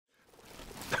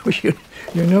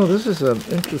You know, this is an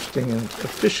interesting and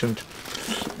efficient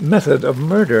method of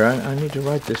murder. I need to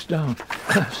write this down.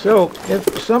 So,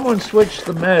 if someone switched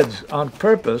the meds on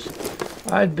purpose,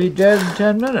 I'd be dead in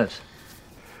 10 minutes.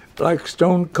 Like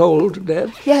stone cold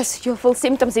dead? Yes, your full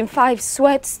symptoms in 5,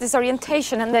 sweats,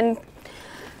 disorientation, and then...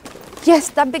 Yes,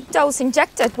 that big dose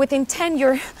injected within 10,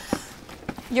 your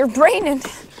brain and...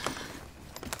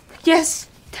 Yes,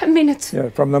 10 minutes. Yeah,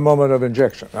 from the moment of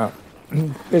injection.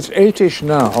 It's 8-ish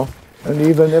now, and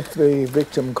even if the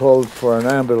victim called for an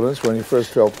ambulance when he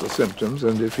first felt the symptoms,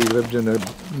 and if he lived in a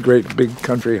great big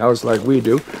country house like we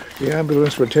do, the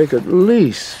ambulance would take at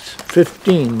least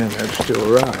 15 minutes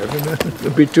to arrive, and then it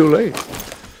would be too late.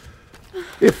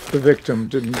 If the victim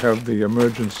didn't have the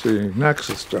emergency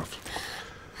Naxa stuff.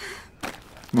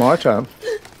 Marta,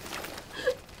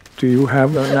 do you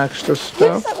have the Naxa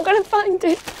stuff? Yes, I'm gonna find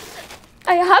it.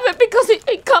 I have it because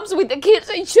it comes with the kids.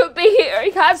 It should be here.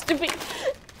 It has to be.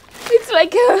 It's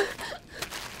like a...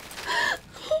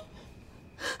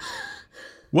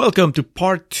 Welcome to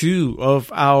part 2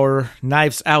 of our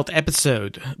Knives Out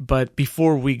episode. But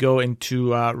before we go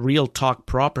into real talk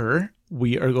proper,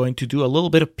 we are going to do a little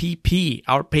bit of PP,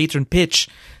 our patron pitch.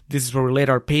 This is where we let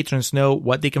our patrons know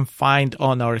what they can find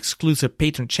on our exclusive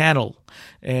patron channel.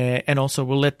 And also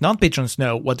we'll let non-patrons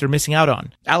know what they're missing out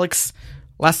on. Alex,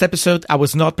 last episode, I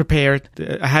was not prepared.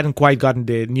 I hadn't quite gotten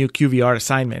the new QVR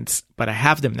assignments, but I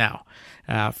have them now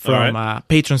from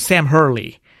patron Sam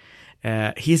Hurley.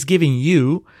 He's giving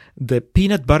you the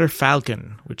Peanut Butter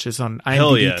Falcon, which is on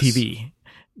IMDb TV.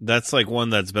 That's like one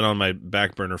that's been on my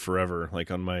back burner forever,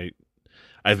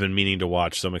 I've been meaning to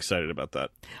watch, so I'm excited about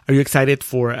that. Are you excited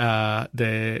for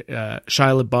the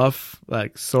Shia LaBeouf,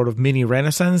 like, sort of mini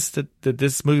renaissance that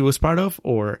this movie was part of?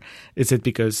 Or is it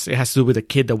because it has to do with a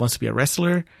kid that wants to be a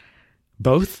wrestler?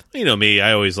 Both? You know me,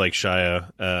 I always like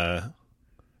Shia. I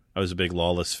was a big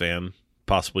Lawless fan,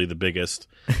 possibly the biggest.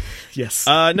 Yes.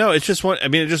 No, it's just one. I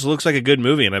mean, it just looks like a good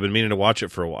movie, and I've been meaning to watch it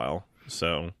for a while,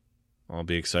 so I'll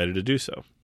be excited to do so.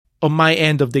 On my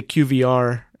end of the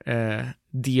QVR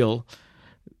deal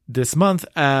this month,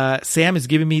 Sam is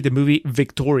giving me the movie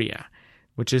Victoria,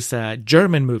 which is a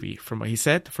German movie, from what he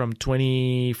said, from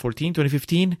 2014,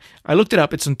 2015. I looked it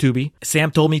up. It's on Tubi.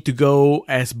 Sam told me to go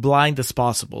as blind as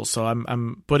possible, so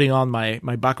I'm putting on my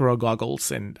Baccarat goggles,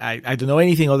 and I don't know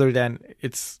anything other than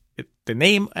it's the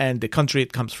name and the country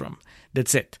it comes from.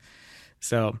 That's it.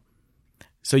 So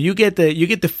you get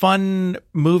the fun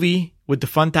movie with the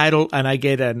fun title, and I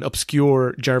get an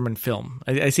obscure German film.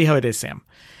 I see how it is, Sam.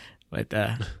 But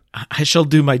I shall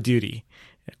do my duty.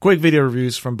 Quick video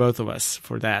reviews from both of us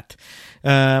for that.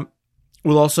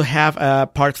 We'll also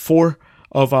have part 4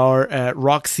 of our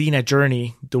Rock Cena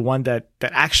journey, the one that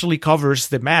actually covers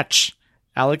the match.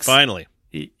 Alex, finally,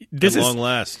 this at long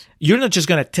last. You're not just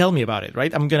gonna tell me about it,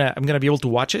 right? I'm gonna be able to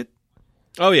watch it.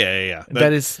 Oh yeah.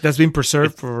 That's been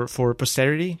preserved for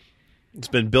posterity. It's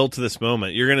been built to this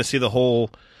moment. You're gonna see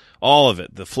all of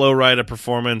it. The Flo Rida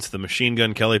performance, the Machine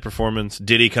Gun Kelly performance,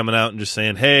 Diddy coming out and just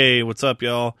saying, "Hey, what's up,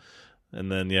 y'all?"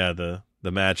 And then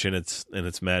the match in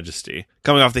its majesty.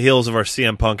 Coming off the heels of our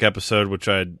CM Punk episode, which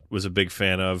I was a big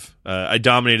fan of. I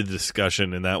dominated the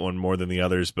discussion in that one more than the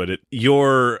others, but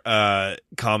your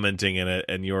commenting in it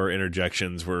and your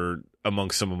interjections were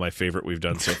amongst some of my favorite we've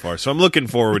done so far. So I'm looking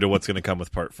forward to what's going to come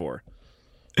with part 4.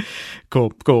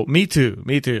 Cool. Me too.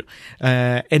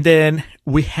 And then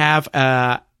we have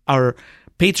our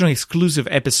patron exclusive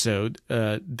episode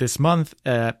this month,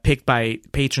 picked by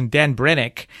patron Dan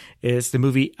Brennick, is the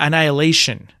movie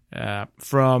Annihilation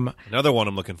from... Another one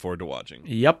I'm looking forward to watching.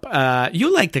 Yep.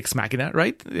 You liked Ex Machina,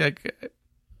 right?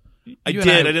 I did.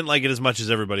 I didn't like it as much as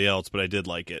everybody else, but I did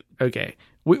like it. Okay.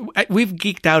 We've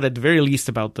geeked out at the very least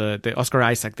about the Oscar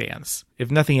Isaac dance.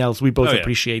 If nothing else, we both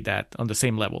appreciate that on the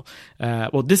same level.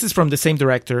 Well, this is from the same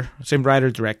director, same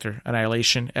writer-director,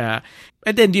 Annihilation. And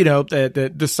then,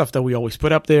 the stuff that we always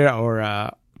put up there,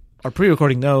 our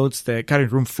pre-recording notes, the cutting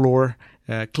room floor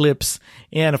clips,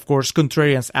 and, of course,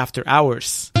 Contrarians After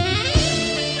Hours.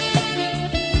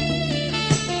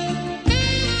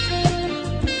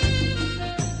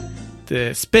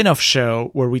 The spin-off show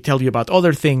where we tell you about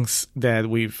other things that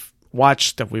we've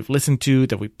watched, that we've listened to,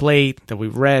 that we played, that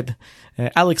we've read.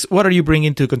 Alex, what are you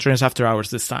bringing to Contrarians After Hours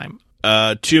this time?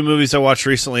 2 movies I watched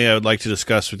recently I would like to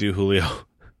discuss with you, Julio.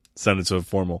 Sounded so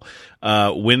formal.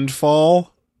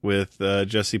 Windfall with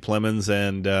Jesse Plemons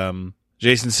and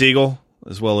Jason Segel,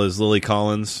 as well as Lily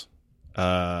Collins.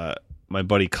 My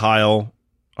buddy Kyle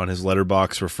on his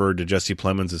letterbox referred to Jesse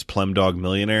Plemons as Plemdog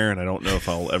Millionaire, and I don't know if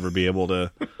I'll ever be able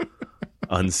to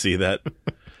unsee that.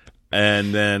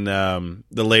 And then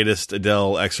the latest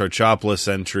Adele Exarchopoulos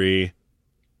entry,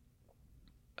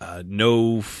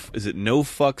 Is it No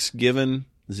Fucks Given?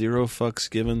 Zero Fucks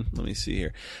Given? Let me see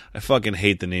here. I fucking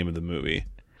hate the name of the movie.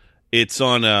 It's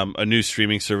on a new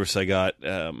streaming service I got.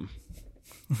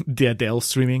 The Adele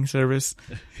streaming service.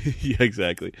 Yeah,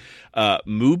 exactly.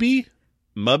 Mubi?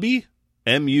 Mubi?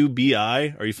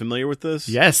 Are you familiar with this?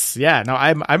 Yes, yeah. No,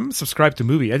 I'm subscribed to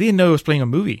Movie. I didn't know it was playing a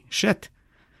movie. Shit.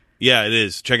 Yeah, it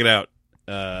is. Check it out.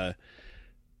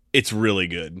 It's really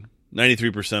good.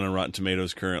 93% on Rotten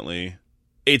Tomatoes currently.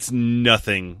 It's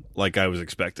nothing like I was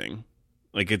expecting.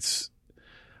 Like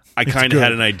I kind of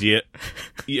had an idea.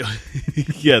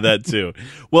 Yeah, that too.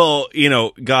 Well,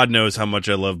 God knows how much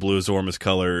I love Blue as the Warmest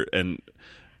Color, and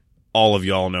all of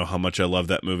y'all know how much I love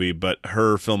that movie, but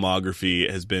her filmography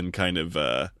has been kind of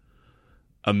a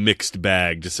mixed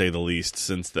bag, to say the least,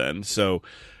 since then. So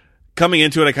coming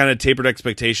into it, I kind of tapered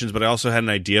expectations, but I also had an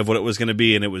idea of what it was going to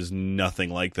be, and it was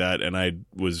nothing like that, and I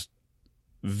was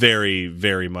very,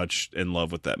 very much in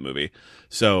love with that movie.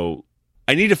 So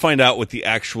I need to find out what the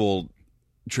actual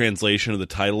translation of the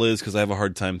title is, because I have a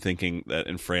hard time thinking that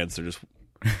in France they're just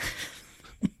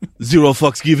zero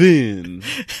fucks given.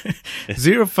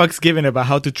 Zero fucks given about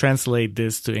how to translate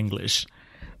this to English.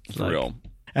 For real.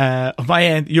 On my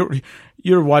end,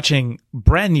 you're watching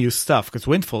brand new stuff, because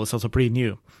Windfall is also pretty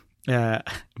new.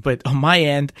 But on my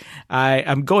end,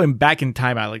 I'm going back in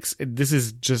time, Alex. This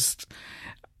is just,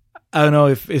 I don't know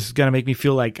if it's going to make me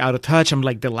feel like out of touch. I'm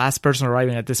like the last person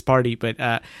arriving at this party, but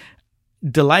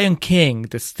The Lion King,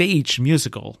 the stage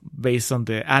musical based on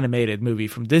the animated movie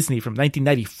from Disney from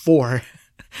 1994,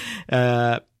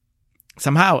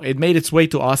 somehow it made its way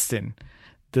to Austin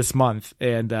this month,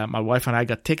 and my wife and I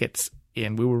got tickets,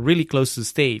 and we were really close to the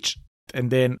stage.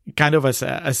 And then, kind of as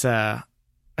a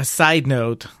side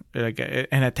note, like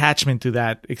an attachment to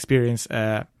that experience,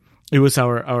 it was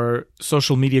our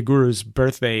social media guru's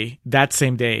birthday that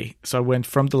same day. So I went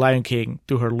from The Lion King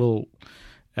to her little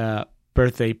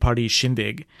birthday party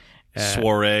shindig.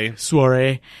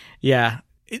 Soiree. Yeah.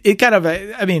 It kind of,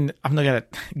 I mean, I'm not going to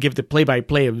give the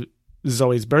play-by-play of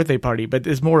Zoe's birthday party, but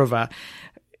it's more of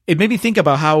it made me think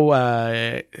about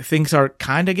how things are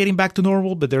kind of getting back to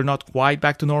normal, but they're not quite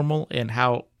back to normal, and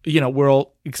how, we're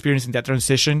all experiencing that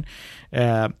transition.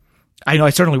 I know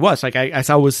I certainly was. Like, as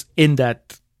I was in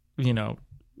that,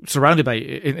 surrounded by,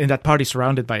 in that party,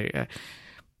 surrounded by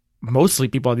mostly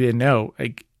people I didn't know,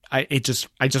 like, I just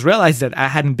realized that I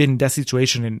hadn't been in that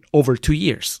situation in over 2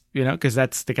 years, because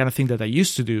that's the kind of thing that I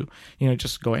used to do,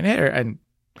 just going there and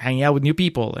hanging out with new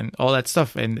people and all that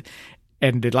stuff. And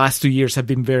the last 2 years have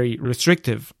been very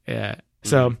restrictive.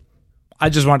 So I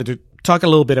just wanted to talk a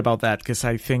little bit about that, because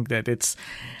I think that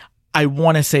I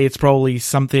want to say it's probably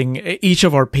something each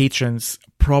of our patrons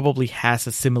probably has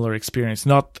a similar experience,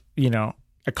 not,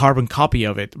 a carbon copy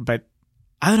of it, but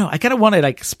I don't know. I kind of want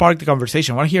to spark the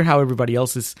conversation. I want to hear how everybody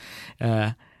else is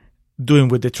doing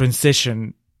with the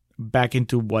transition back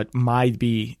into what might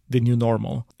be the new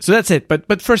normal. So that's it.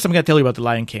 But first, I'm going to tell you about The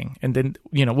Lion King, and then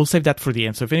we'll save that for the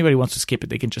end. So if anybody wants to skip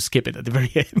it, they can just skip it at the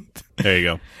very end. There you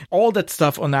go. All that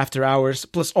stuff on After Hours,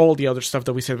 plus all the other stuff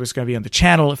that we said was going to be on the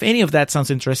channel. If any of that sounds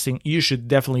interesting, you should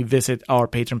definitely visit our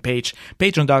Patreon page,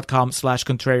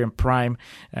 patreon.com/Contrarian Prime.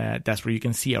 That's where you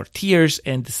can see our tiers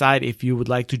and decide if you would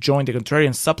like to join the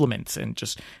Contrarian supplements and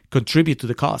just contribute to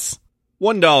the cause.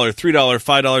 $1, $3,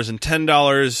 $5, and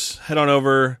 $10. Head on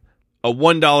over. A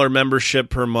 $1 membership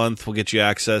per month will get you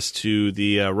access to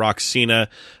the Roxina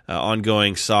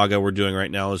ongoing saga we're doing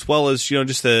right now, as well as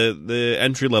just the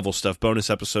entry level stuff, bonus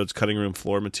episodes, cutting room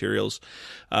floor materials.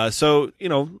 So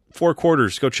 4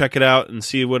 quarters, go check it out and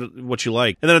see what you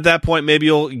like. And then at that point, maybe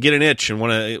you'll get an itch and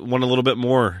want a little bit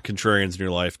more contrarians in your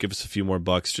life. Give us a few more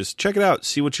bucks. Just check it out,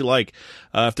 see what you like.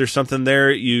 If there's something there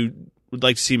you would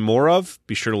like to see more of,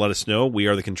 be sure to let us know. We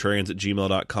are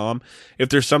thecontrarians@gmail.com. If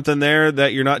there's something there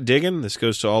that you're not digging, this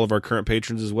goes to all of our current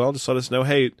patrons as well. Just let us know.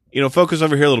 Hey, focus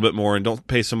over here a little bit more and don't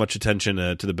pay so much attention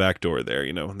to the back door there.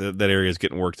 That area is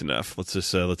getting worked enough. Let's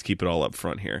just let's keep it all up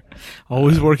front here.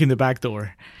 Always working the back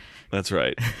door. That's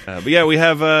right. But yeah, we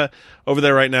have over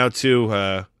there right now too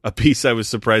a piece I was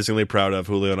surprisingly proud of,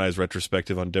 Julio and I's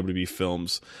retrospective on WB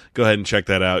Films. Go ahead and check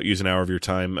that out. Use an hour of your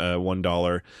time,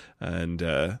 $1,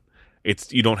 and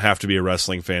you don't have to be a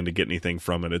wrestling fan to get anything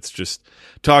from it. It's just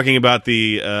talking about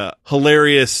the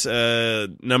hilarious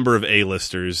number of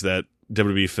A-listers that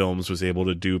WB Films was able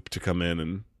to dupe to come in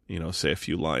and say a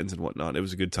few lines and whatnot. It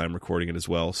was a good time recording it as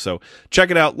well. So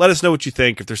check it out. Let us know what you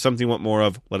think. If there's something you want more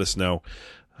of, let us know.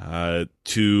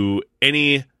 To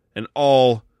any and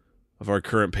all of our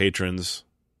current patrons,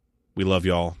 we love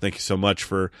y'all. Thank you so much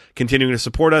for continuing to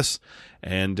support us.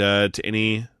 And to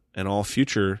any and all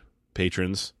future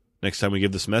patrons, next time we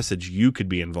give this message, you could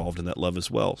be involved in that love as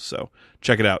well. So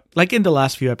check it out. Like in the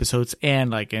last few episodes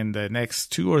and like in the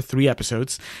next 2 or 3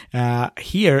 episodes,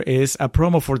 here is a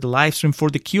promo for the live stream for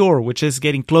The Cure, which is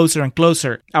getting closer and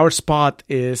closer. Our spot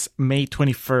is May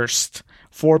 21st,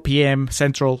 4 p.m.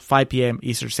 Central, 5 p.m.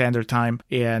 Eastern Standard Time.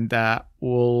 And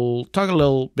we'll talk a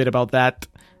little bit about that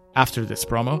after this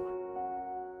promo.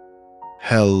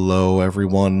 Hello,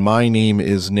 everyone. My name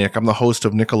is Nick. I'm the host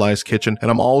of Nikolai's Kitchen, and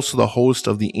I'm also the host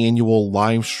of the annual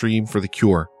live stream for The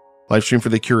Cure. Live Stream for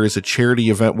The Cure is a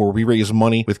charity event where we raise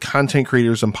money with content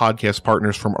creators and podcast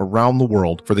partners from around the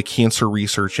world for the Cancer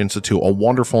Research Institute, a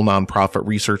wonderful nonprofit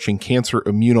researching cancer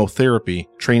immunotherapy,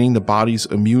 training the body's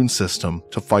immune system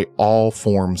to fight all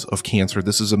forms of cancer.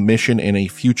 This is a mission and a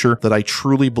future that I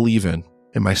truly believe in.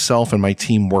 And myself and my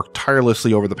team worked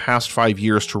tirelessly over the past 5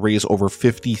 years to raise over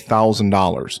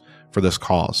 $50,000 for this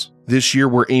cause. This year,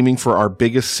 we're aiming for our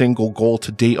biggest single goal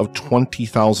to date of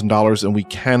 $20,000, and we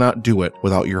cannot do it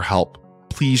without your help.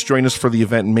 Please join us for the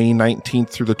event May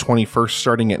 19th through the 21st,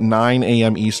 starting at 9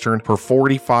 a.m. Eastern, for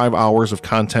 45 hours of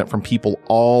content from people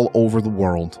all over the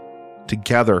world.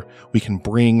 Together, we can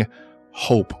bring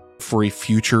hope for a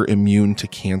future immune to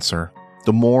cancer.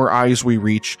 The more eyes we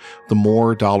reach, the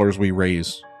more dollars we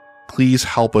raise. Please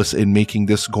help us in making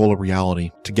this goal a reality.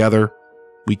 Together,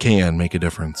 we can make a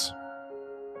difference.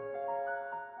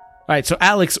 All right, so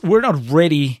Alex, we're not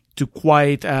ready to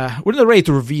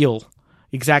reveal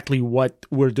exactly what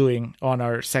we're doing on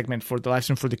our segment for the live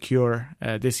stream for The Cure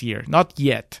this year. Not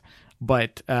yet,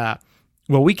 but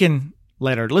we can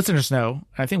let our listeners know,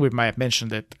 I think we might have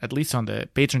mentioned it, at least on the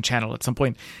Patreon channel at some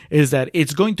point, is that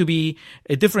it's going to be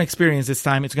a different experience this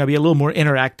time. It's going to be a little more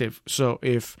interactive. So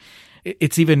if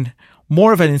it's even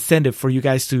more of an incentive for you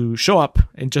guys to show up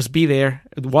and just be there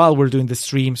while we're doing the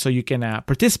stream so you can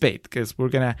participate, because we're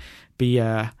going to be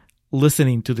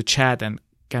listening to the chat and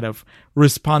kind of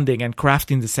responding and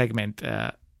crafting the segment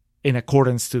in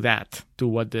accordance to that, to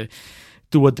what the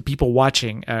people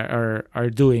watching are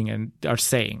doing and are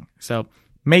saying. So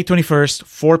May 21st,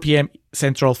 4 p.m.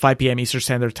 Central, 5 p.m. Eastern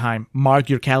Standard Time. Mark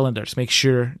your calendars. Make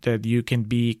sure that you can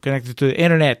be connected to the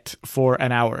internet for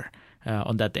an hour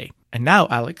on that day. And now,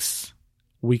 Alex,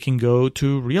 we can go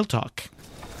to Real Talk.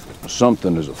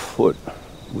 Something is afoot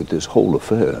with this whole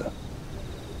affair.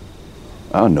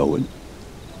 I know it.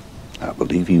 I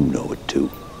believe you know it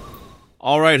too.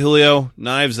 All right, Julio,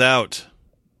 Knives Out.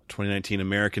 2019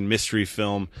 American mystery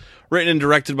film, written and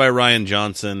directed by Rian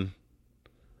Johnson,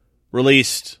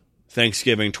 released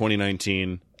Thanksgiving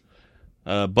 2019.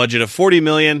 Budget of $40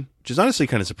 million, which is honestly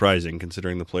kind of surprising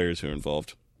considering the players who are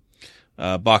involved.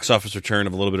 Box office return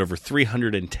of a little bit over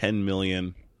 $310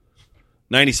 million.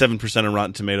 97% on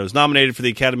Rotten Tomatoes. Nominated for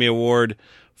the Academy Award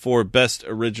for Best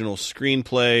Original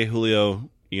Screenplay. Julio,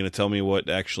 you going to tell me what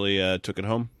actually took it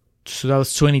home? So that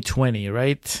was 2020,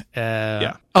 right?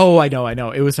 Yeah. Oh, I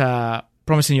know. It was a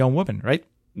Promising Young Woman, right?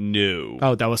 No.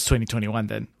 Oh, that was 2021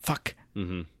 then. Fuck.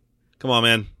 Mm-hmm. Come on,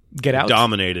 man. Get Out?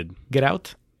 Dominated. Get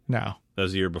Out? No. That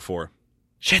was the year before.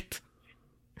 Shit.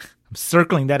 I'm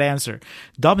circling that answer.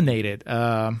 Dominated.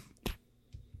 What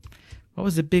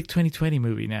was the big 2020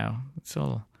 movie now?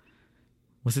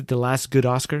 Was it The Last Good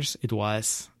Oscars? It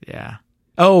was. Yeah.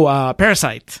 Oh,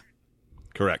 Parasite.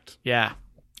 Correct. Yeah.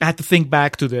 I had to think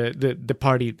back to the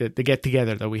party, the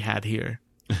get-together that we had here.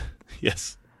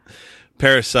 Yes.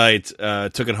 Parasite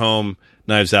took it home.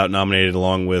 Knives Out nominated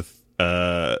along with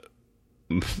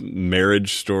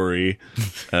Marriage Story,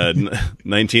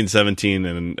 1917,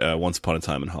 and Once Upon a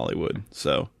Time in Hollywood.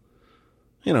 So,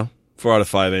 4 out of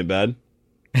 5 ain't bad.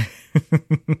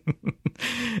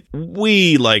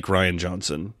 We like Rian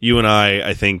Johnson. You and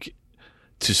I think,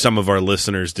 to some of our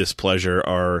listeners' displeasure,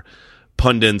 are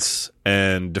pundits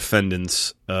and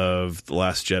defendants of The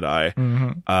Last Jedi.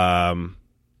 Mm-hmm.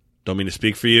 Don't mean to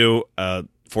speak for you.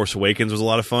 Force Awakens was a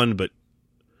lot of fun, but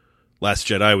Last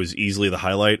Jedi was easily the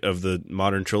highlight of the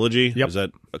modern trilogy.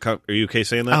 Yep. Are you okay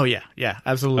saying that? Oh, yeah,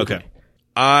 absolutely. Okay.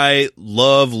 I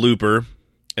love Looper.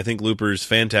 I think Looper's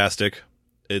fantastic.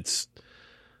 It's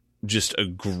just a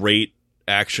great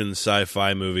action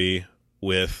sci-fi movie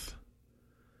with...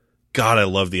 God, I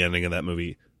love the ending of that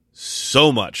movie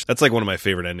so much. That's like one of my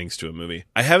favorite endings to a movie.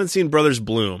 I haven't seen Brothers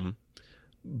Bloom,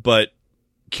 but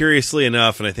curiously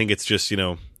enough, and I think it's just,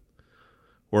 we're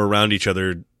around each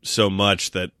other so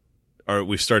much that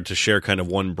we've started to share kind of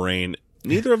one brain.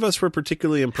 Neither of us were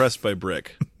particularly impressed by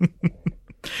Brick.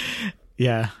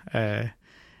 Yeah.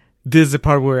 This is the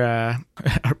part where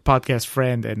our podcast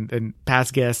friend and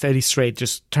past guest Eddie Strait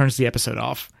just turns the episode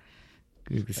off.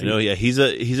 I know, yeah, he's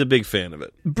a big fan of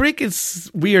it. Brick is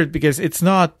weird because it's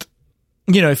not,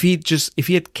 if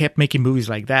he had kept making movies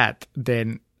like that,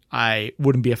 then I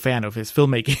wouldn't be a fan of his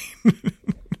filmmaking.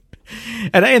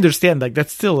 And I understand, like,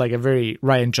 that's still like a very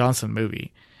Rian Johnson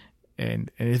movie,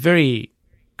 and it's very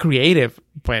creative.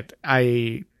 But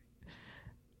I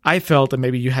felt, and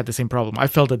maybe you had the same problem, I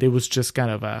felt that it was just kind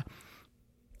of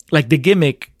like the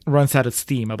gimmick runs out of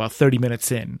steam about 30 minutes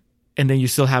in, and then you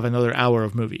still have another hour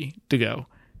of movie to go.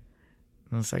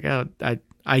 And it's like, oh,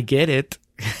 I get it.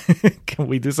 Can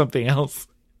we do something else?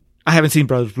 I haven't seen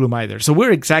Brothers Bloom either, so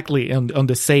we're exactly on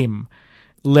the same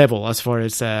level as far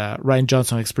as Rian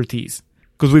Johnson expertise,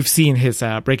 because we've seen his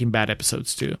Breaking Bad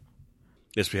episodes too.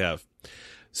 Yes, we have.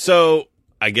 So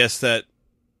I guess that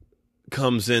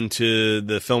comes into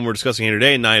the film we're discussing here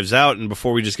today, Knives Out. And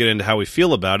before we just get into how we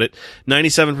feel about it,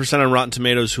 97% on Rotten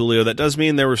Tomatoes, Julio. That does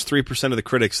mean there was 3% of the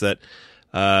critics that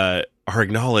are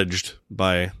acknowledged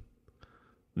by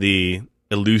the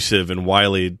elusive and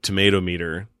wily tomato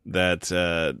meter that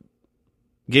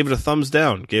gave it a thumbs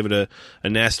down, gave it a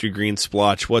nasty green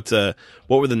splotch. What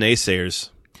were the naysayers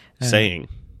saying?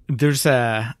 There's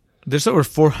over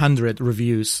 400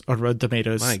 reviews on Rotten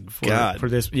Tomatoes. My God. For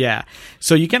this. Yeah.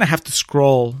 So you kind of have to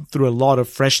scroll through a lot of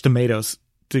fresh tomatoes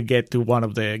to get to one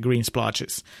of the green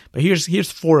splotches. But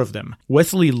here's 4 of them.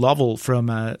 Wesley Lovell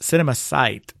from Cinema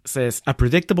Site says, a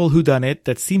predictable whodunit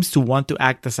that seems to want to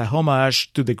act as a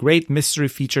homage to the great mystery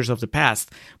features of the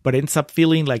past, but ends up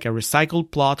feeling like a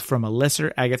recycled plot from a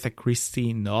lesser Agatha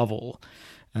Christie novel.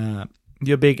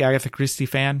 You a big Agatha Christie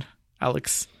fan,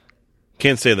 Alex?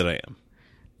 Can't say that I am.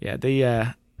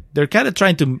 Yeah, they're kind of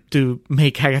trying to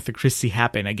make Agatha Christie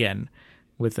happen again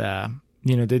with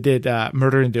they did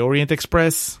Murder in the Orient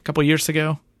Express a couple years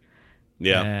ago.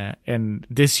 Yeah. And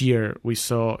this year we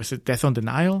saw, is it Death on the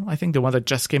Nile? I think the one that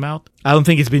just came out. I don't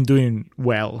think it's been doing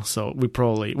well, so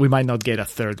we might not get a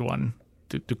third one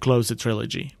to close the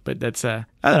trilogy. But that's I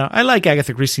don't know. I like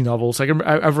Agatha Christie novels. Like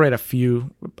I've read a few.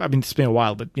 I mean, it's been a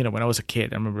while, but when I was a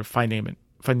kid, I remember finding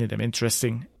them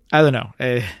interesting. I don't know.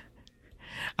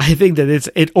 I think that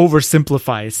it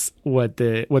oversimplifies what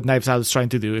Knives Out is trying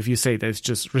to do if you say that it's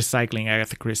just recycling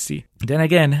Agatha Christie. Then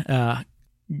again,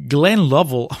 Glenn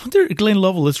Lovell. I wonder if Glenn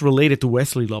Lovell is related to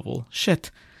Wesley Lovell.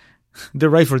 Shit. They're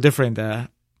right for different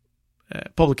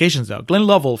publications, though. Glenn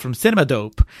Lovell from Cinema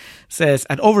Dope says,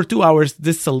 at over 2 hours,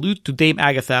 this salute to Dame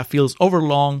Agatha feels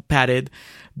overlong, padded.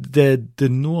 The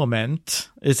denouement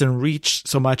isn't reached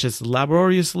so much as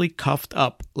laboriously cuffed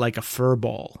up like a fur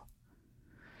ball.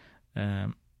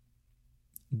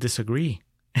 Disagree.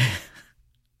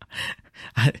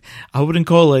 I wouldn't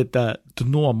call it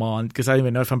denouement because I don't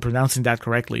even know if I'm pronouncing that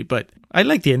correctly, but I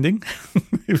like the ending,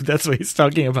 if that's what he's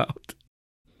talking about.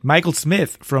 Michael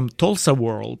Smith from Tulsa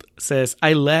World says,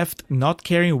 I left not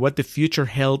caring what the future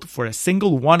held for a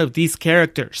single one of these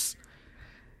characters.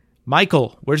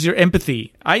 Michael, where's your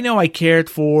empathy? I know I cared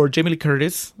for Jamie Lee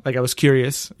Curtis. Like, I was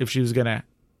curious if she was going to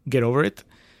get over it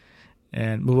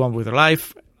and move on with her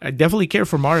life. I definitely care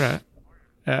for Marta.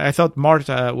 I thought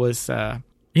Marta was, I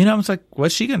was like,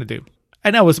 what's she going to do?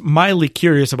 And I was mildly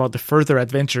curious about the further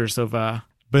adventures of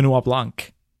Benoit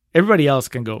Blanc. Everybody else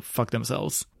can go fuck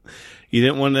themselves. You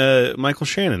didn't want Michael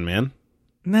Shannon, man.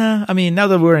 Nah, I mean, now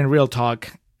that we're in real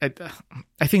talk,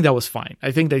 I think that was fine.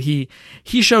 I think that he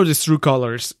showed his true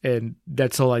colors, and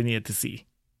that's all I needed to see.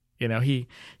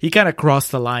 He kind of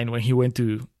crossed the line when he went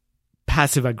to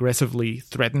passive-aggressively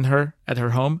threaten her at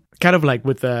her home. Kind of like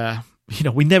with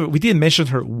we didn't mention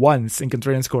her once in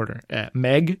Contrarian's Corner.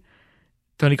 Meg,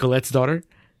 Toni Collette's daughter.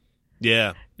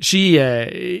 Yeah. She,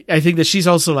 I think that she's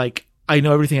also like, I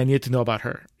know everything I need to know about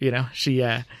her.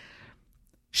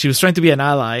 She was trying to be an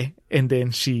ally, and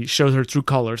then she showed her true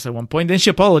colors at one point. Then she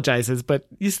apologizes, but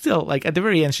you still, like, at the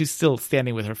very end, she's still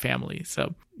standing with her family.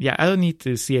 So, yeah, I don't need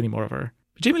to see any more of her.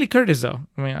 But Jamie Lee Curtis, though,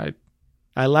 I mean,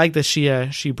 I like that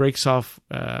she breaks off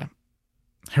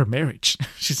her marriage.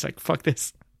 She's like, fuck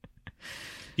this.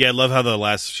 Yeah, I love how the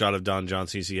last shot of Don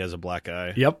Johnson, he has a black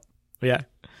eye. Yep. Yeah,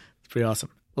 it's pretty awesome.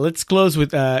 Let's close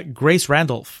with Grace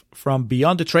Randolph from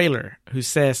Beyond the Trailer, who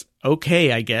says,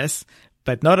 okay, I guess,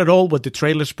 but not at all what the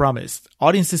trailers promised.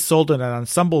 Audiences sold on an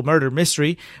ensemble murder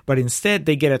mystery, but instead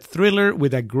they get a thriller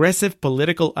with aggressive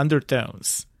political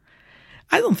undertones.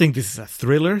 I don't think this is a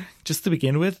thriller, just to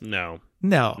begin with. No.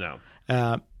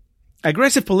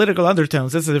 Aggressive political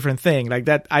undertones, that's a different thing. Like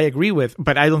that, I agree with,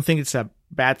 but I don't think it's a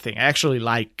bad thing. I actually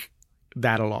like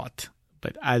that a lot.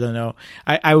 But I don't know.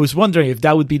 I was wondering if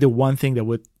that would be the one thing that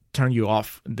would turn you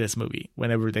off this movie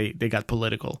whenever they got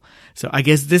political. So I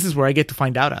guess this is where I get to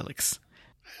find out, Alex.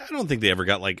 I don't think they ever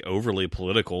got like overly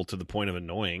political to the point of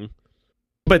annoying.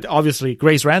 But obviously,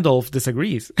 Grace Randolph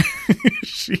disagrees.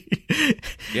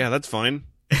 Yeah, that's fine.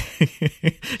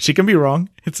 She can be wrong.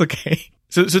 It's okay.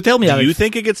 So tell me, Do Alex, you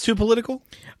think it gets too political?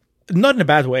 not in a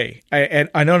bad way. And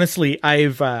honestly,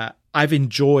 I've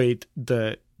enjoyed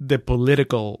the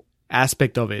political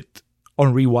aspect of it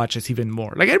on rewatches even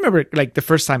more. Like I remember like the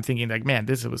first time thinking like, man,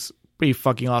 this was pretty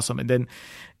fucking awesome, and then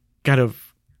kind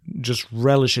of just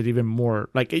relish it even more.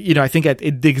 Like, you know, I think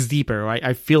it digs deeper. Right?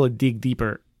 I feel it dig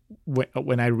deeper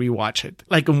when I rewatch it.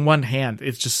 Like on one hand,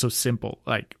 it's just so simple.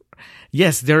 Like,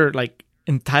 yes, they're like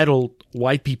entitled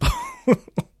white people.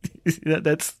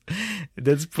 that's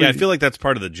pretty... Yeah, I feel like that's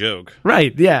part of the joke.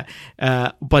 Right, yeah.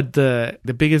 But the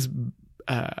biggest,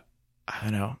 I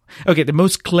don't know. Okay, the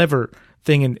most clever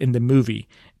thing in the movie,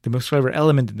 the most clever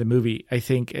element in the movie, I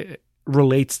think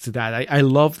relates to that. I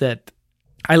love that.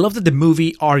 I love that the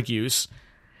movie argues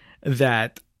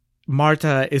that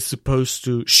Marta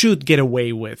should get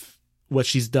away with what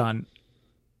she's done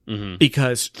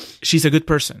because she's a good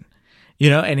person. You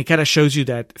know, and it kind of shows you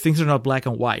that things are not black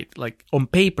and white. Like on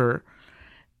paper,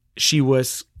 she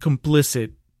was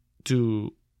complicit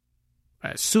to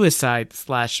suicide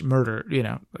 / murder, you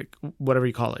know, like whatever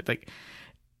you call it. Like,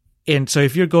 and so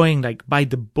if you're going like by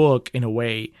the book in a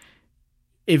way,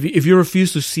 if you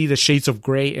refuse to see the shades of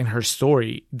gray in her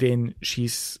story, then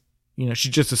she's, you know, she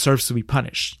just deserves to be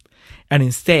punished. And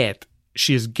instead,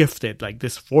 she is gifted like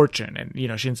this fortune, and you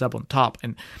know, she ends up on top.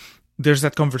 And there's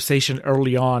that conversation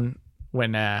early on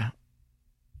when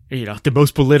you know, the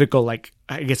most political, like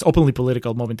I guess openly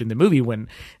political moment in the movie, when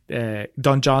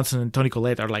Don Johnson and Toni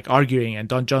Collette are like arguing, and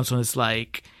Don Johnson is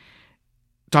like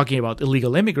talking about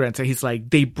illegal immigrants, and he's like,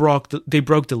 they broke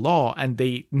the law and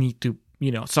they need to,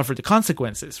 you know, suffer the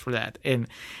consequences for that. And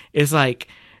it's like,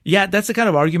 yeah, that's the kind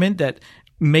of argument that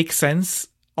makes sense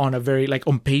on a very, like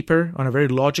on paper, on a very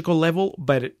logical level,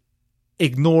 but it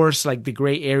ignores like the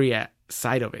gray area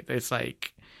side of it. It's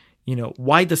like, you know,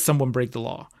 why does someone break the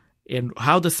law? And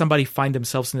how does somebody find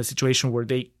themselves in a situation where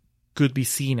they could be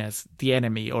seen as the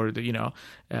enemy or the, you know,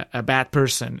 a bad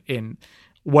person? And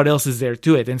what else is there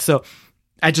to it? And so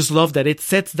I just love that it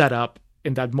sets that up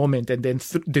in that moment, and then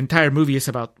the entire movie is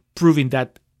about proving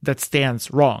that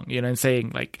stands wrong, you know, and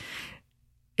saying like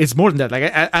it's more than that.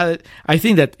 Like I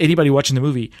think that anybody watching the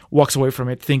movie walks away from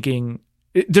it thinking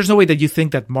there's no way that you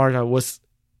think that Marta was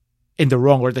in the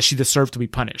wrong or that she deserved to be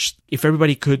punished. If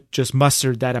everybody could just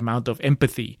muster that amount of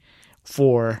empathy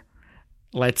for,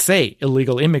 let's say,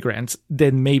 illegal immigrants,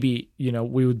 then maybe, you know,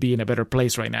 we would be in a better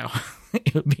place right now.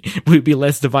 We'd be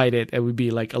less divided, and we'd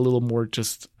be like a little more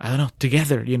just, I don't know,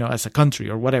 together, you know, as a country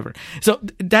or whatever. So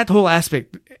that whole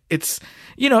aspect, it's,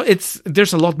 you know,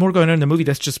 there's a lot more going on in the movie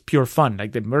that's just pure fun,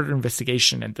 like the murder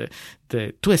investigation and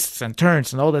the twists and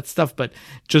turns and all that stuff. But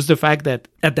just the fact that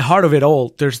at the heart of it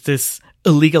all, there's this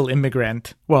illegal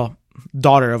immigrant, well,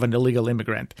 daughter of an illegal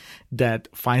immigrant, that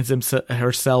finds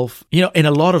herself, you know, in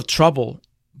a lot of trouble,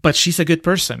 but she's a good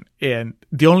person. And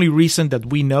the only reason that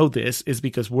we know this is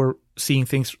because we're seeing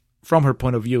things from her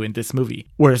point of view in this movie.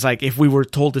 Whereas like if we were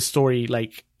told the story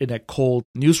like in a cold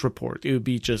news report, it would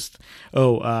be just,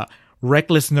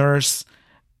 reckless nurse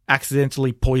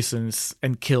accidentally poisons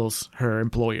and kills her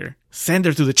employer. Send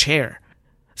her to the chair.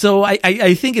 So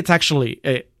I think it's actually,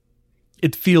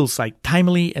 it feels like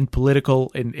timely and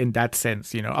political in that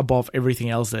sense, you know, above everything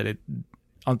else that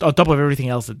on top of everything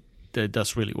else that it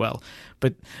does really well.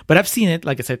 But I've seen it,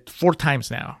 like I said, 4 times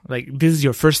now. Like this is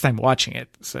your first time watching it,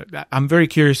 so I'm very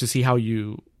curious to see how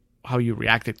you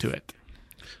reacted to it.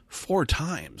 4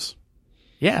 times.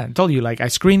 Yeah, I told you, like I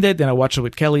screened it, then I watched it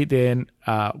with Kelly, then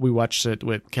we watched it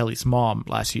with Kelly's mom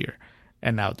last year,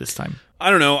 and now this time.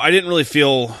 I don't know. I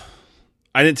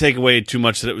didn't take away too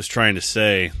much that it was trying to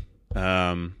say,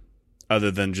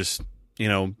 other than just, you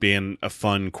know, being a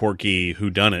fun, quirky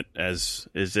whodunit, as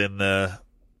is in the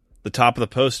top of the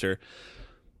poster.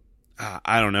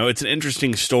 I don't know. It's an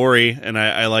interesting story, and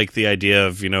I like the idea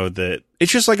of, you know, that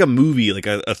it's just like a movie, like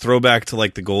a throwback to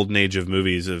like the golden age of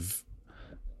movies, of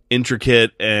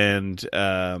intricate and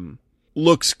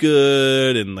looks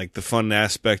good, and like the fun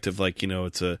aspect of like, you know,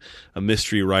 it's a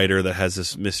mystery writer that has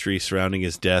this mystery surrounding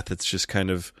his death. It's just kind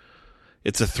of,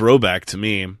 it's a throwback to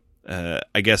me.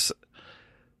 I guess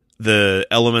the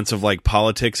elements of like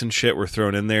politics and shit were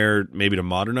thrown in there maybe to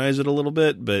modernize it a little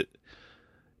bit, but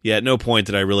yeah, at no point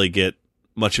did I really get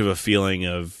much of a feeling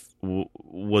of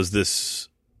was this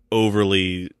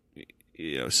overly,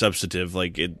 you know, substantive.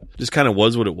 Like it just kind of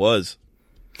was what it was.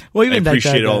 Well, even I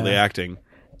appreciated all the acting.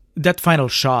 That final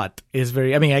shot is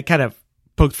very, I mean, I kind of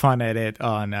poked fun at it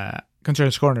on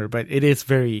Concerns Corner, but it is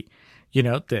very, you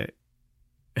know, the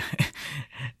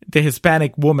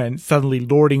Hispanic woman suddenly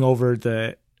lording over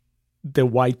the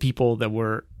white people that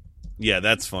were, yeah,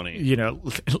 that's funny, you know,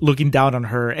 looking down on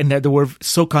her, and that they were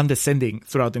so condescending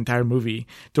throughout the entire movie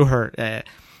to her.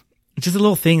 just the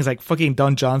little things like fucking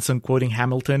Don Johnson quoting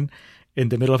Hamilton in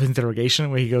the middle of his interrogation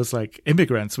where he goes like,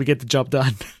 immigrants, we get the job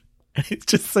done. And it's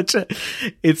just such a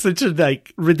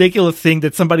like ridiculous thing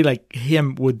that somebody like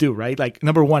him would do, right? Like,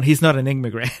 number one, he's not an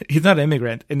immigrant. He's not an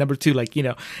immigrant. And number two, like, you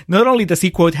know, not only does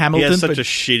he quote Hamilton, he has such but a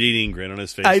shit-eating grin on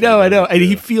his face. I know. And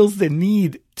he feels the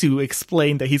need to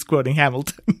explain that he's quoting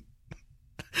Hamilton.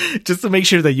 Just to make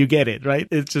sure that you get it, right?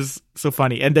 It's just so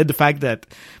funny. And then the fact that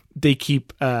they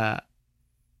keep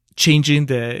changing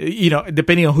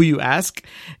depending on who you ask,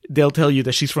 they'll tell you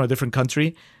that she's from a different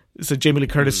country. So Jamie Lee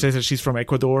Curtis says that she's from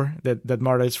Ecuador, that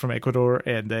Marta is from Ecuador,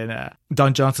 and then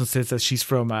Don Johnson says that she's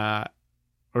from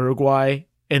Uruguay,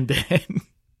 and then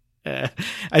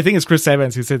I think it's Chris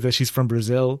Evans who says that she's from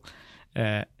Brazil.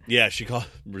 Yeah, she called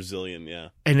Brazilian, yeah.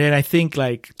 And then I think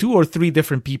like 2 or 3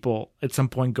 different people at some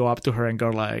point go up to her and go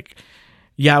like,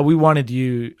 yeah, we wanted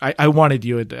you. I wanted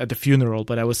you at the funeral,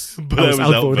 but I was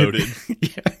outvoted.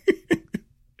 Yeah.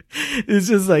 It's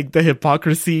just like the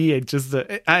hypocrisy and just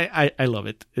I love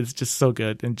it. It's just so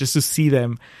good. And just to see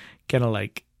them kind of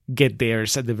like get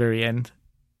theirs at the very end.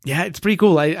 Yeah, it's pretty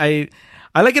cool. I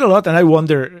like it a lot. And I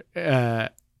wonder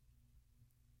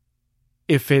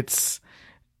if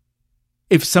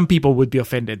some people would be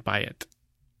offended by it.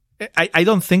 I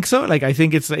don't think so. Like, I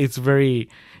think it's very,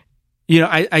 you know,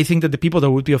 I think that the people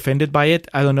that would be offended by it,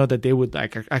 I don't know that they would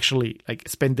like actually like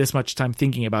spend this much time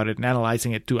thinking about it and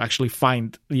analyzing it to actually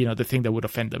find, you know, the thing that would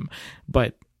offend them.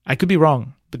 But I could be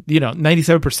wrong. But, you know,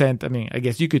 97%, I mean, I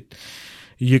guess you could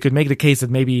make the case that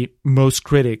maybe most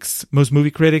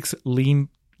movie critics lean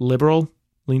liberal,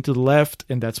 lean to the left.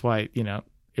 And that's why, you know,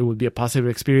 it would be a positive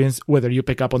experience, whether you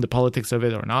pick up on the politics of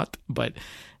it or not. But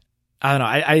I don't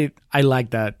know. I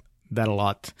like that a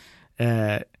lot.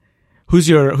 Who's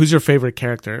your favorite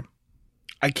character?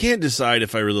 I can't decide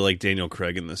if I really like Daniel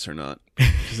Craig in this or not,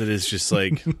 because it is just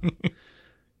like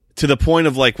to the point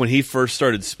of like when he first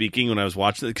started speaking when I was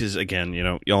watching it. Because again, you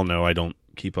know, y'all know I don't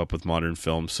keep up with modern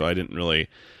films, so I didn't really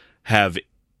have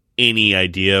any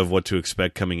idea of what to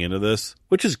expect coming into this,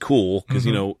 which is cool because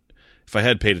you know, if I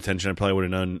had paid attention, I probably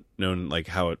would have known like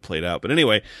how it played out. But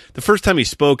anyway, the first time he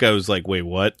spoke, I was like, wait,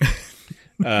 what?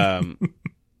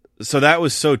 So that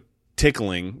was so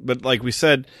tickling. But like we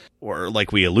said, or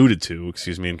like we alluded to, in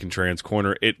Contrarian's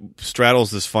Corner, it straddles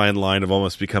this fine line of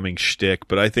almost becoming shtick.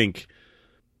 But I think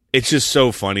it's just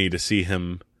so funny to see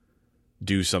him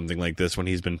do something like this when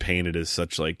he's been painted as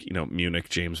such like, you know, Munich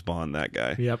James Bond, that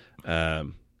guy. Yep.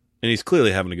 And he's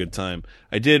clearly having a good time.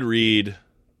 I did read...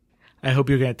 I hope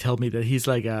you're going to tell me that he's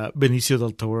like Benicio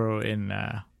del Toro in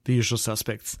The Usual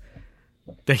Suspects.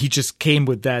 That he just came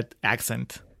with that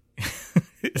accent.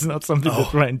 It's not something that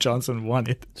Rian Johnson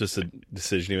wanted. Just a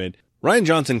decision he made. Rian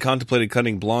Johnson contemplated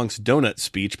cutting Blanc's donut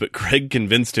speech, but Craig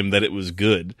convinced him that it was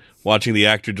good. Watching the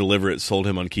actor deliver it sold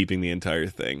him on keeping the entire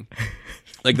thing.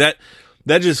 Like that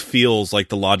just feels like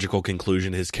the logical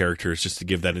conclusion his character is just to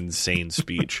give that insane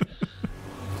speech.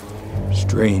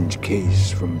 Strange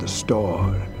case from the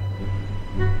start.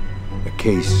 A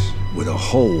case with a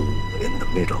hole in the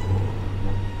middle.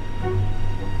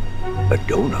 A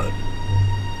donut.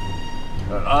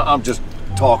 I'm just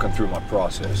talking through my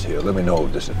process here. Let me know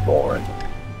if this is boring.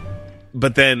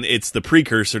 But then it's the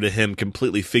precursor to him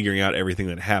completely figuring out everything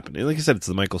that happened. And like I said, it's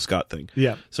the Michael Scott thing.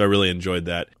 Yeah. So I really enjoyed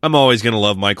that. I'm always going to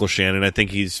love Michael Shannon. I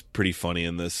think he's pretty funny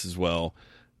in this as well.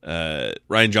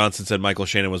 Rian Johnson said Michael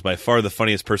Shannon was by far the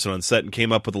funniest person on set and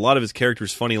came up with a lot of his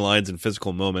character's funny lines and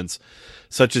physical moments,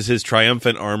 such as his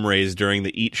triumphant arm raise during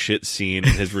the eat shit scene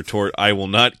and his retort, I will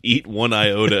not eat one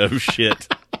iota of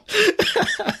shit.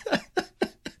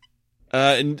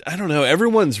 And I don't know,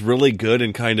 everyone's really good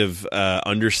and kind of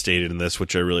understated in this,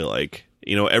 which I really like.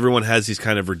 You know, everyone has these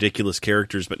kind of ridiculous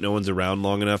characters, but no one's around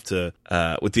long enough to,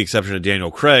 with the exception of Daniel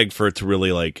Craig, for it to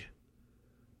really like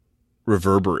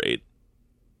reverberate.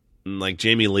 And, like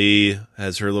Jamie Lee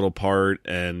has her little part,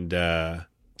 and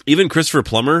even Christopher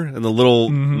Plummer and the little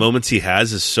moments he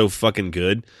has is so fucking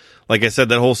good. Like I said,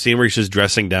 that whole scene where he's just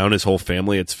dressing down his whole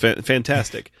family, it's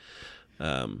fantastic.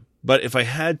 But if I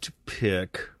had to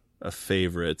pick a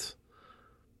favorite,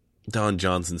 Don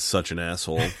Johnson's such an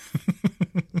asshole.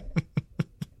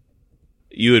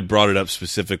 You had brought it up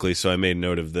specifically, so I made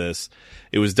note of this.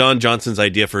 It was Don Johnson's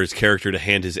idea for his character to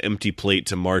hand his empty plate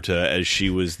to Marta as she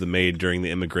was the maid during the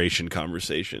immigration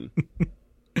conversation.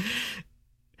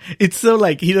 It's so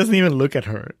like he doesn't even look at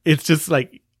her. It's just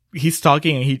like he's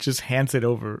talking and he just hands it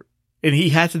over. And he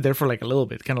has it there for like a little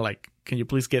bit, kind of like, can you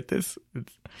please get this?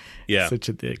 It's such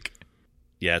a dick.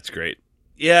 Yeah, it's great.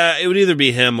 Yeah, it would either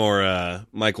be him or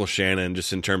Michael Shannon,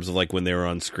 just in terms of like when they were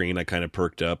on screen, I kind of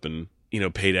perked up and, you know,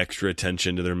 paid extra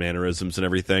attention to their mannerisms and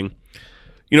everything.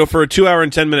 You know, for a 2-hour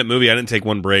and 10-minute movie, I didn't take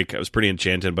one break. I was pretty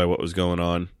enchanted by what was going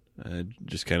on. I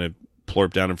just kind of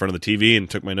plorped down in front of the TV and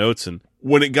took my notes. And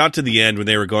when it got to the end, when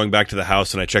they were going back to the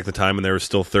house and I checked the time and there was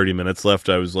still 30 minutes left,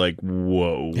 I was like,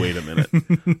 whoa, wait a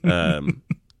minute.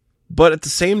 But at the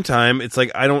same time, it's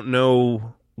like I don't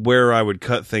know where I would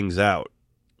cut things out.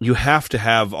 You have to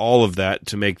have all of that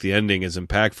to make the ending as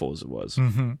impactful as it was.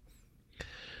 Mm-hmm.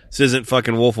 This isn't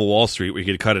fucking Wolf of Wall Street where you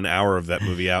could cut an hour of that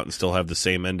movie out and still have the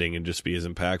same ending and just be as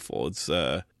impactful.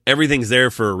 It's everything's there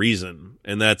for a reason,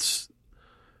 and that's,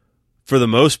 for the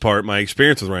most part, my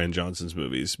experience with Rian Johnson's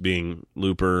movies, being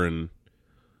Looper and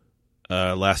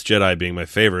Last Jedi being my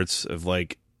favorites, of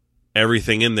like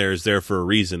everything in there is there for a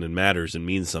reason and matters and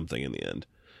means something in the end. And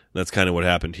that's kind of what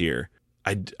happened here.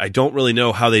 I don't really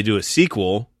know how they do a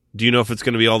sequel. Do you know if it's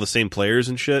going to be all the same players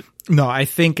and shit? No, I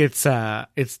think it's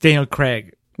Daniel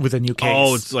Craig with a new case.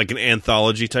 Oh, it's like an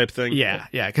anthology type thing? Yeah,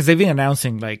 because they've been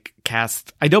announcing like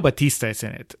cast. I know Batista is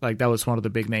in it. Like that was one of the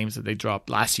big names that they dropped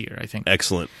last year, I think.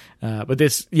 Excellent. But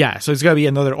this, so it's gonna be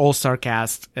another all-star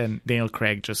cast and Daniel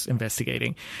Craig just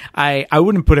investigating. I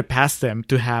wouldn't put it past them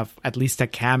to have at least a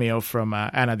cameo from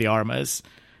Ana de Armas.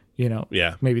 You know,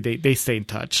 maybe they stay in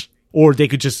touch. Or they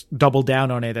could just double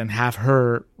down on it and have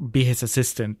her be his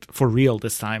assistant for real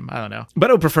this time. I don't know. But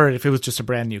I would prefer it if it was just a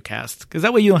brand new cast. Because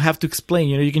that way you don't have to explain.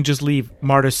 You know, you can just leave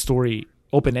Marta's story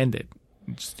open-ended.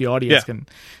 Just the audience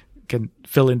can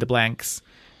fill in the blanks.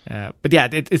 But yeah,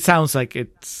 it sounds like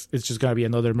it's just going to be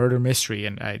another murder mystery.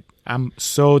 And I'm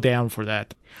so down for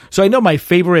that. So I know my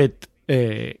favorite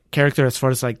character as far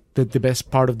as like the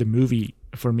best part of the movie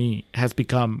for me has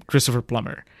become Christopher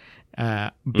Plummer.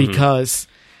 Because...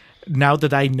 now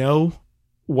that I know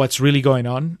what's really going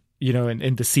on, you know,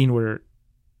 in the scene where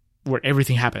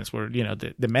everything happens, where, you know,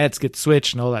 the meds get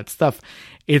switched and all that stuff,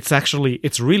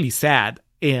 it's really sad.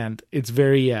 And it's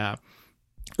very,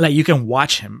 like you can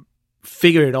watch him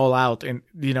figure it all out. And,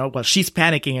 you know, while she's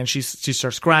panicking and she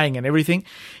starts crying and everything,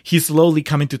 he's slowly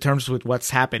coming to terms with what's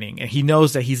happening. And he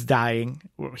knows that he's dying,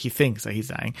 or he thinks that he's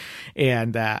dying.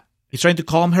 And he's trying to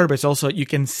calm her, but it's also, you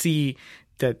can see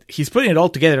that he's putting it all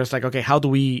together. It's like, okay, how do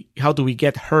we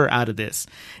get her out of this?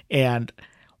 And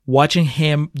watching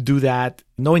him do that,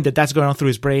 knowing that that's going on through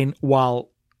his brain while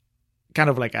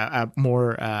kind of like a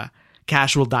more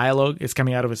casual dialogue is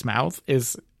coming out of his mouth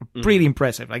is pretty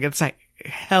impressive. Like it's like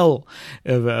hell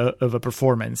of a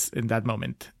performance in that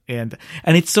moment. And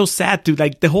it's so sad to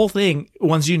like the whole thing.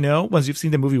 Once you've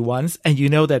seen the movie once and you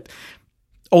know that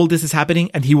all this is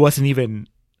happening and he wasn't even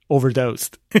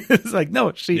overdosed. It's like,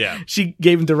 no, she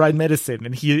gave him the right medicine.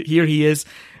 And here he is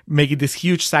making this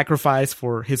huge sacrifice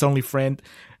for his only friend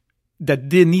that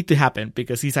didn't need to happen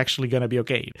because he's actually going to be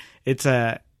okay. It's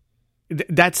that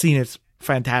scene is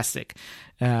fantastic.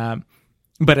 But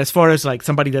as far as like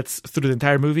somebody that's through the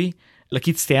entire movie,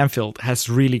 Lakeith Stanfield has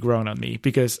really grown on me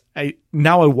because I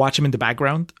watch him in the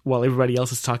background while everybody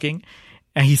else is talking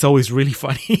and he's always really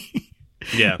funny.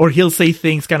 Yeah. Or he'll say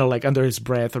things kind of like under his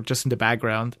breath or just in the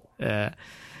background. And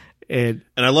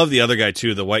I love the other guy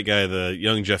too, the white guy, the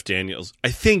young Jeff Daniels. I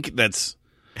think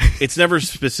it's never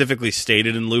specifically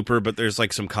stated in Looper, but there's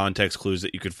like some context clues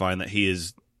that you could find that he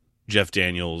is Jeff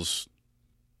Daniels'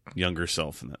 younger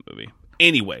self in that movie.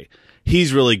 Anyway,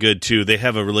 he's really good too. They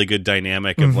have a really good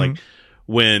dynamic of like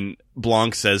when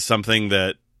Blanc says something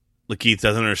that Lakeith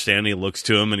doesn't understand, he looks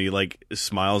to him and he like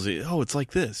smiles. Oh, it's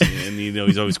like this. And you know,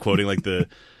 he's always quoting like the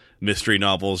mystery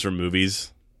novels or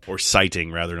movies, or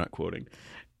citing rather, not quoting.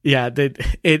 Yeah.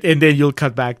 And then you'll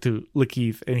cut back to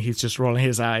Lakeith and he's just rolling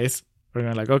his eyes. And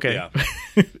you're like, okay.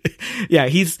 Yeah.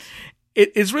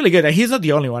 It's really good. And he's not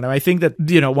the only one. And I think that,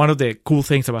 you know, one of the cool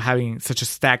things about having such a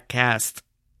stacked cast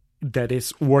that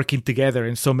is working together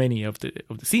in so many of the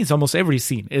scenes, almost every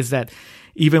scene, is that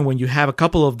even when you have a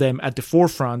couple of them at the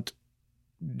forefront,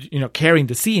 you know, carrying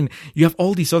the scene, you have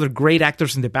all these other great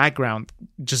actors in the background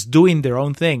just doing their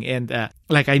own thing. And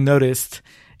like I noticed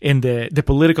in the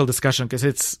political discussion, because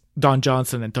it's Don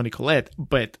Johnson and Toni Collette,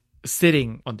 but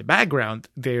sitting on the background,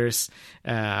 there's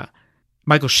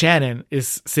Michael Shannon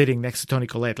is sitting next to Toni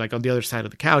Collette, like on the other side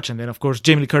of the couch. And then, of course,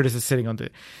 Jamie Lee Curtis is sitting on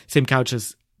the same couch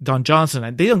as Don Johnson,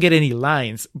 and they don't get any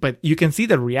lines, but you can see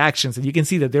the reactions and you can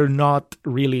see that they're not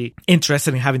really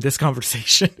interested in having this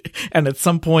conversation. And at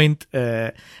some point,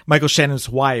 Michael Shannon's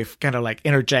wife kind of like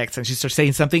interjects and she starts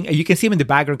saying something, and you can see him in the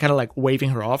background kind of like waving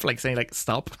her off, like saying like,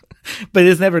 stop. But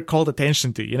it's never called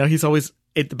attention to, you know, he's always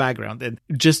in the background. And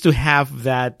just to have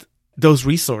those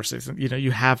resources, you know, you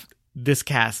have this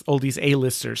cast, all these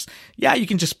A-listers, you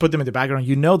can just put them in the background.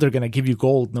 You know they're going to give you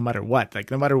gold no matter what. Like,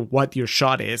 no matter what your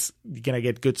shot is, you're going to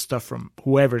get good stuff from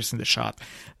whoever's in the shot.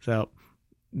 So,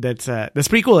 that's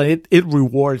pretty cool. And it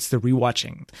rewards the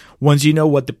rewatching. Once you know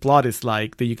what the plot is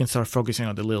like, that you can start focusing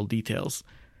on the little details.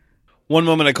 One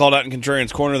moment I called out in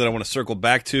Contrarian's Corner that I want to circle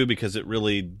back to because it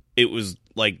was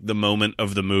like the moment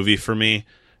of the movie for me,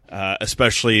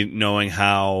 especially knowing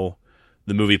how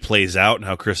the movie plays out and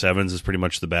how Chris Evans is pretty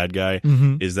much the bad guy,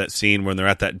 is that scene when they're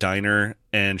at that diner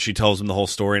and she tells him the whole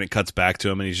story and it cuts back to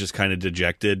him and he's just kind of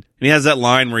dejected. And he has that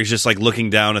line where he's just like looking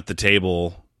down at the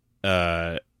table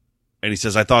and he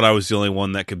says, I thought I was the only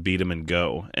one that could beat him and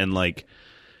go. And like,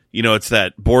 you know, it's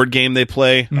that board game they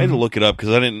play. I had to look it up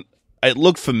because it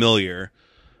looked familiar.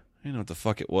 I didn't know what the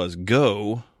fuck it was.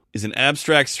 Go is an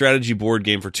abstract strategy board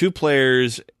game for 2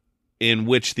 players in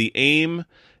which the aim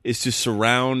is to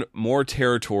surround more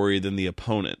territory than the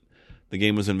opponent. The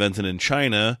game was invented in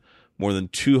China more than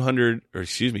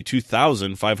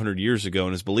 2,500 years ago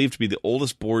and is believed to be the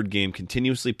oldest board game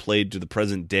continuously played to the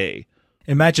present day.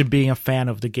 Imagine being a fan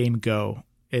of the game Go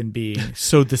and being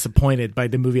so disappointed by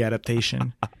the movie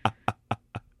adaptation.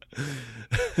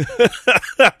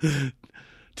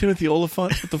 Timothy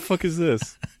Oliphant? What the fuck is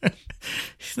this?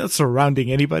 He's not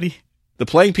surrounding anybody. The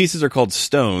playing pieces are called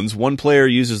stones. One player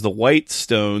uses the white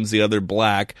stones, the other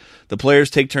black. The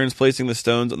players take turns placing the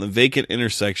stones on the vacant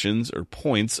intersections or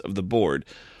points of the board.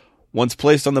 Once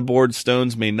placed on the board,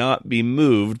 stones may not be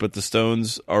moved, but the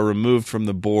stones are removed from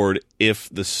the board if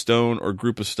the stone or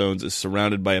group of stones is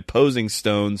surrounded by opposing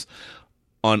stones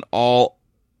on all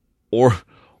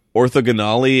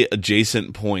orthogonally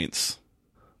adjacent points.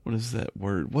 What is that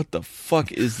word? What the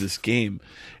fuck is this game?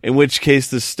 In which case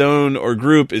the stone or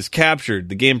group is captured.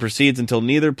 The game proceeds until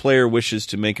neither player wishes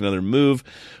to make another move.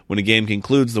 When a game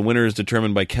concludes, the winner is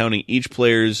determined by counting each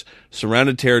player's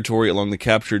surrounded territory along the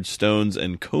captured stones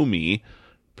and komi,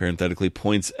 parenthetically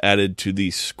points added to the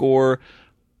score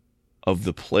of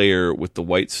the player with the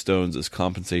white stones as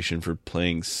compensation for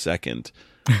playing second.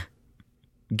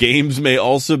 Games may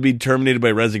also be terminated by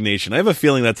resignation. I have a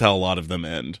feeling that's how a lot of them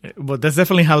end. Well, that's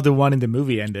definitely how the one in the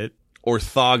movie ended.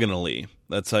 Orthogonally.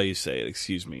 That's how you say it,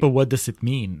 excuse me. But what does it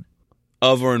mean?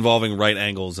 Of or involving right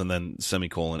angles and then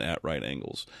semicolon at right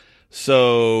angles.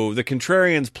 So the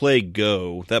Contrarians play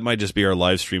Go. That might just be our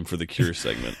live stream for the Cure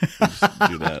segment. We'll just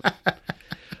do that.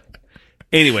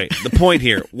 Anyway, the point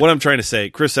here, what I'm trying to say,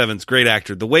 Chris Evans, great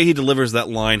actor. The way he delivers that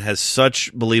line has such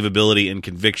believability and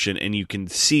conviction, and you can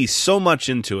see so much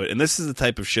into it. And this is the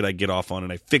type of shit I get off on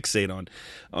and I fixate on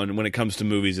when it comes to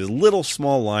movies, is little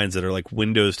small lines that are like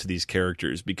windows to these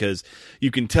characters, because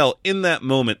you can tell in that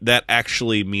moment that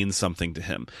actually means something to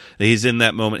him. He's in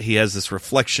that moment, he has this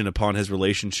reflection upon his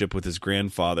relationship with his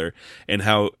grandfather and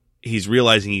how he's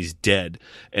realizing he's dead,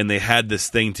 and they had this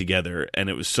thing together and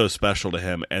it was so special to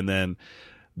him, and then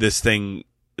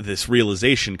this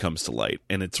realization comes to light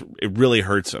and it really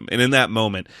hurts him. And in that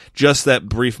moment, just that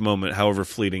brief moment, however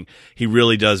fleeting, he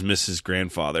really does miss his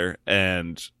grandfather,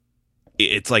 and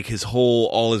it's like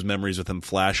all his memories with him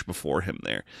flash before him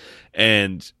there.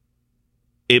 And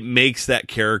it makes that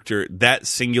character, that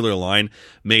singular line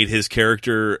made his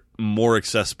character more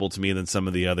accessible to me than some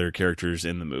of the other characters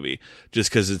in the movie, just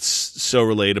because it's so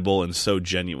relatable and so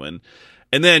genuine.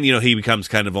 And then, he becomes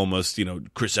kind of almost,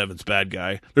 Chris Evans bad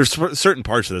guy. There's certain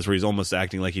parts of this where he's almost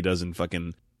acting like he does in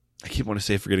fucking, I keep wanting to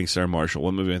say forgetting Sarah Marshall.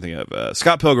 What movie am I thinking of?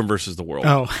 Scott Pilgrim versus the World.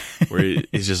 Oh. Where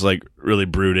he's just like really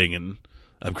brooding and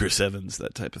I'm Chris Evans,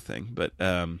 that type of thing. But,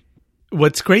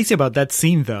 what's crazy about that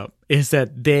scene, though, is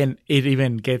that then it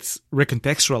even gets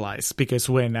recontextualized, because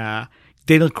when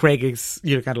Daniel Craig is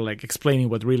kind of like explaining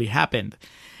what really happened,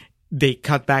 they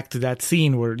cut back to that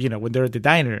scene where, when they're at the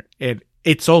diner, and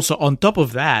it's also, on top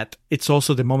of that, it's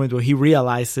also the moment where he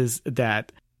realizes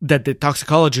that the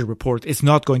toxicology report is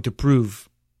not going to prove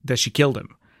that she killed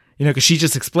him, because she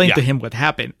just explained to him what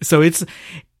happened. So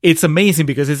it's amazing,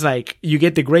 because it's like you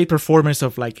get the great performance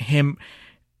of like him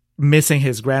missing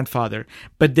his grandfather,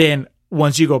 but then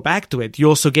once you go back to it, you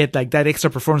also get like that extra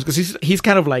performance, because he's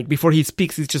kind of like, before he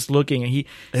speaks, he's just looking, and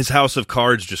his house of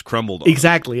cards just crumbled on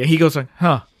exactly him. And he goes like,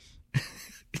 huh.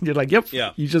 And you're like, yep,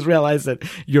 you just realized that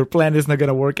your plan is not going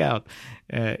to work out.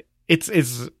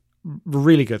 It's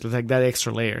really good. It's like that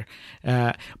extra layer.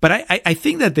 But I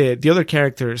think that the other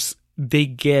characters, they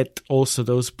get also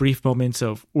those brief moments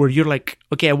of where you're like,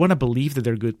 okay, I want to believe that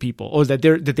they're good people, or that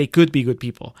they could be good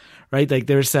people, right? Like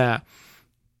it's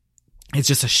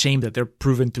just a shame that they're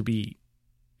proven to be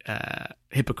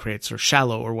hypocrites or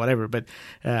shallow or whatever. But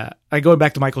going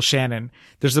back to Michael Shannon,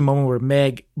 there's a moment where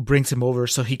Meg brings him over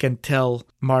so he can tell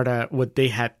Marta what they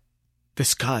had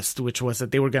discussed, which was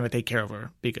that they were going to take care of her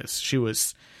because she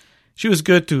was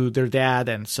good to their dad,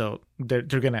 and so they're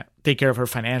going to take care of her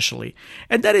financially.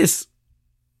 And that is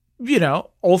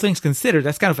all things considered,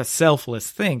 that's kind of a selfless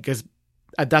thing, because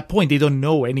at that point they don't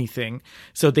know anything,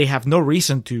 so they have no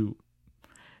reason to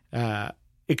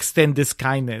extend this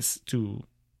kindness to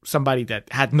somebody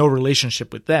that had no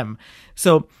relationship with them.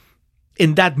 So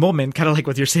in that moment, kind of like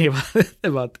what you're saying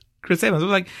about Chris Evans, I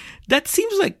was like, that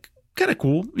seems like kind of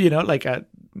cool, like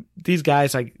these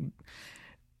guys, like,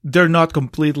 they're not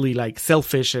completely like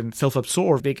selfish and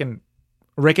self-absorbed. They can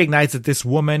recognize that this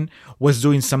woman was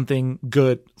doing something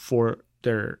good for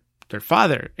their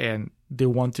father, and they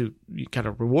want to kind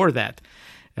of reward that.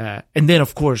 And then,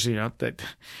 of course, that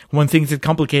when things get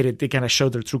complicated, they kind of show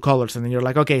their true colors, and then you're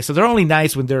like, okay, so they're only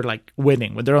nice when they're like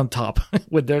winning, when they're on top.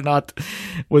 when they're not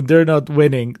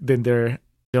winning, then they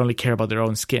only care about their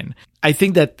own skin. I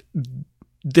think that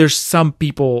there's some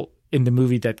people in the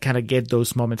movie that kind of get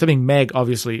those moments. I mean, Meg,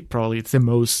 obviously, probably it's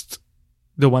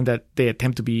the one that they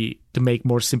attempt to make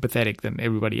more sympathetic than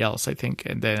everybody else, I think.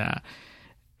 And then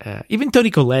even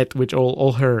Toni Collette, with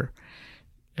all her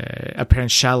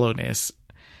apparent shallowness,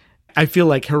 I feel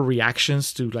like her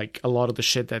reactions to like a lot of the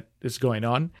shit that is going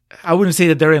on, I wouldn't say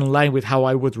that they're in line with how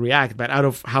I would react, but out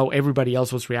of how everybody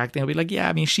else was reacting, I'd be like, yeah,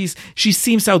 I mean, she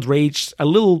seems outraged, a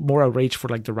little more outraged for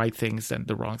like the right things than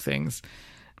the wrong things.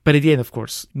 But at the end, of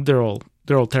course, they're all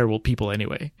terrible people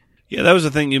anyway. Yeah, that was the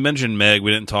thing. You mentioned Meg.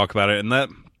 We didn't talk about it, and that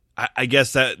I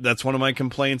guess that's one of my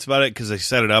complaints about it, because they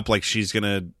set it up like she's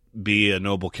gonna be a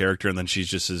noble character, and then she's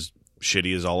just as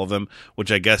shitty as all of them,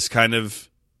 which I guess kind of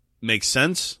makes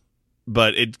sense.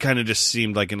 But it kind of just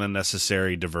seemed like an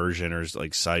unnecessary diversion or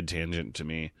like side tangent to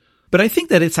me. But I think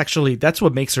that that's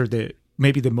what makes her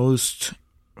maybe the most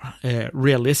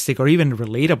realistic or even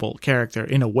relatable character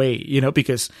in a way,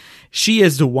 because she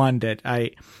is the one that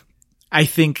I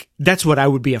think that's what I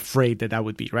would be afraid that I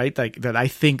would be, right? Like that I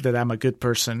think that I'm a good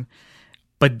person,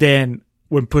 but then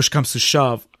when push comes to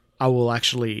shove, I will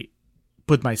actually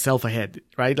put myself ahead,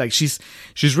 right? Like she's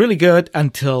really good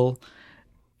until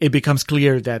it becomes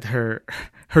clear that her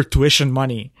tuition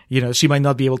money, she might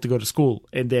not be able to go to school,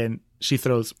 and then she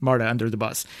throws Marta under the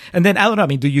bus. And then, I don't know, I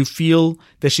mean, do you feel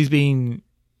that she's being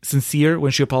sincere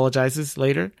when she apologizes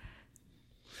later?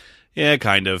 Yeah,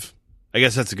 kind of. I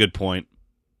guess that's a good point.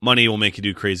 Money will make you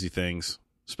do crazy things,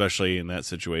 especially in that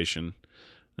situation,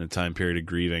 in a time period of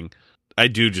grieving. I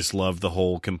do just love the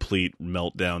whole complete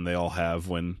meltdown they all have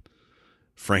when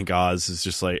Frank Oz is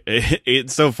just like,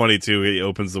 it's so funny too. He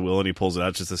opens the will and he pulls it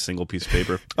out, just a single piece of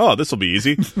paper. Oh, this will be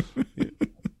easy.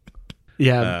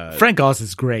 Yeah, Frank Oz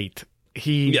is great.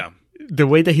 The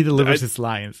way that he delivers his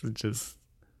lines is just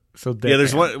so dead. Yeah,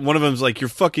 there's one of them's like, you're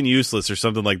fucking useless or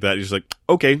something like that. He's like,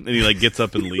 okay, and he like gets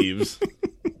up and leaves.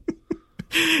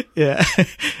 Yeah,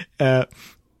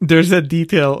 there's a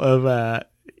detail of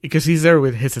because he's there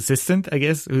with his assistant, I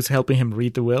guess, who's helping him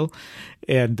read the will,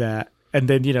 and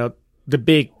then the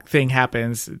big thing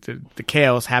happens, the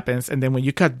chaos happens, and then when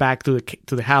you cut back to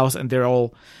the house and they're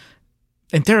all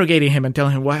interrogating him and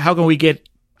telling him, how can we get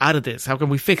out of this? How can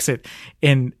we fix it?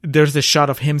 And there's a shot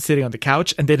of him sitting on the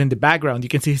couch, and then in the background you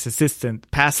can see his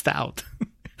assistant passed out.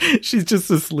 She's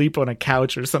just asleep on a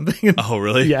couch or something. Oh,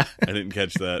 really? Yeah. I didn't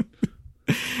catch that.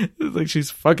 It's like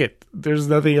fuck it. There's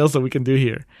nothing else that we can do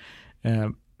here.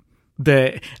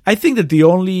 I think that the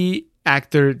only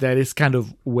actor that is kind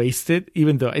of wasted,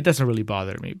 even though it doesn't really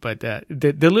bother me, but the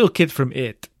little kid from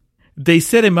It, they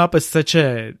set him up as such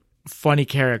a funny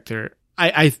character.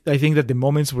 I think that the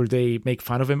moments where they make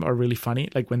fun of him are really funny,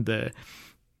 like when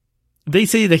they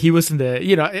say that he was in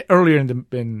the earlier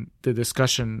in the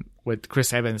discussion with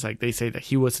Chris Evans, like they say that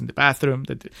he was in the bathroom,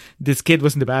 that this kid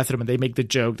was in the bathroom, and they make the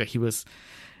joke that he was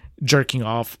jerking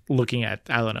off looking at,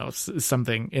 I don't know,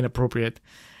 something inappropriate.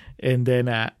 And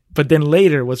then but then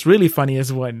later, what's really funny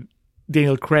is when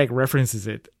Daniel Craig references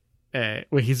it,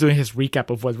 when he's doing his recap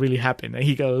of what really happened. And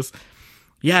he goes,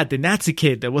 yeah, the Nazi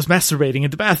kid that was masturbating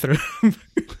in the bathroom.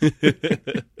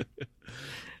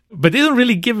 But they don't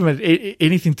really give him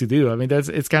anything to do. I mean,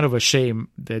 it's kind of a shame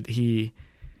that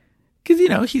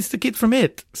because, he's the kid from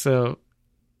It. So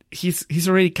he's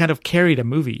already kind of carried a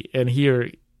movie. And here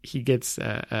he gets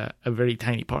a very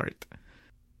tiny part.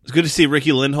 It's good to see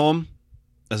Ricky Lindholm.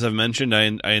 As I've mentioned,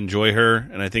 I enjoy her,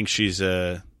 and I think she's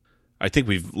I think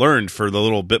we've learned for the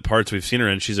little bit parts we've seen her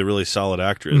in, she's a really solid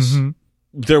actress. Mm-hmm.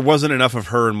 There wasn't enough of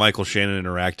her and Michael Shannon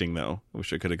interacting, though. I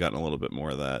wish I could have gotten a little bit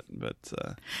more of that. But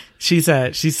she's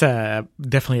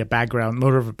definitely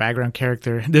more of a background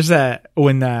character. There's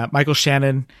when Michael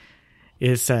Shannon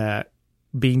is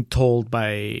being told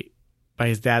by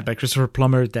his dad, by Christopher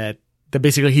Plummer, that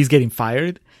basically he's getting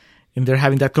fired, and they're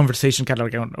having that conversation kind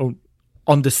of like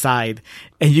on the side,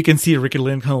 and you can see Ricky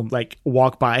Lindholm like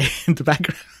walk by in the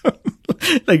background.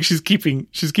 like she's keeping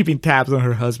tabs on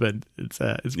her husband. It's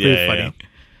pretty funny.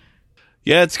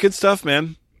 Yeah, it's good stuff,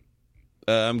 man.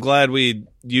 I'm glad we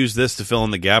used this to fill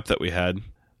in the gap that we had.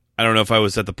 I don't know if I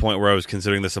was at the point where I was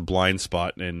considering this a blind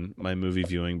spot in my movie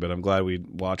viewing, but I'm glad we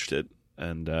watched it.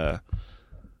 And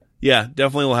yeah,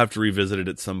 definitely we'll have to revisit it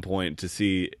at some point to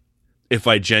see if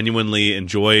I genuinely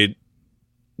enjoyed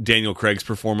Daniel Craig's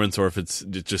performance or if it's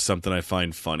just something I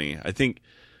find funny. I think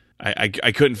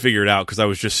I couldn't figure it out because I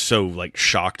was just so like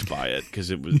shocked by it because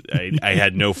it was I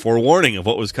had no forewarning of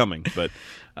what was coming. But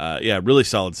yeah, really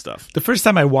solid stuff. The first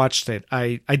time I watched it,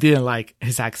 I didn't like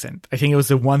his accent. I think it was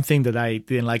the one thing that I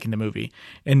didn't like in the movie.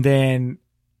 And then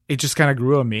it just kind of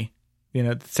grew on me. You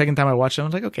know, the second time I watched it, I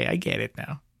was like, okay, I get it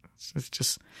now.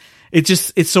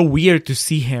 It's so weird to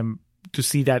see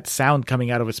that sound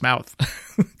coming out of his mouth.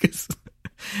 Because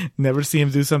never see him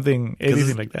do anything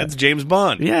like that. That's James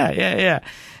Bond. Yeah.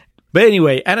 But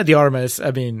anyway, Ana de Armas,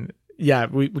 I mean, yeah,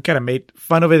 we kind of made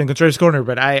fun of it in Contrarious Corner,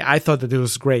 but I thought that it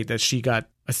was great that she got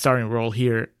a starring role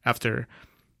here after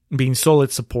being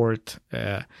solid support.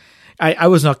 I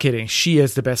was not kidding. She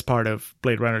is the best part of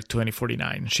Blade Runner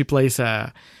 2049. She plays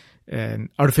an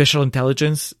artificial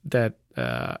intelligence that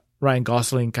Ryan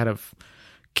Gosling kind of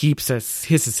keeps as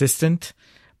his assistant,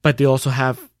 but they also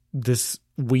have this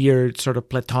weird sort of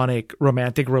platonic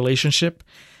romantic relationship.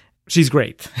 She's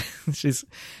great.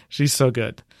 she's so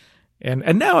good.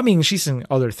 And now, I mean, she's in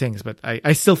other things, but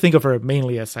I still think of her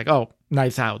mainly as like, oh,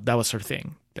 Knives Out, that was her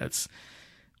thing. That's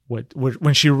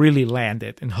when she really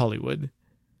landed in Hollywood.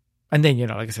 And then, you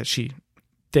know, like I said, she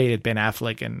dated Ben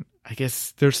Affleck, and I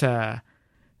guess there's a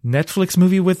Netflix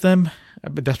movie with them,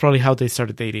 but that's probably how they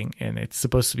started dating. And it's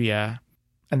supposed to be an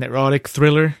erotic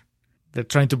thriller. They're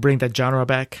trying to bring that genre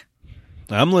back.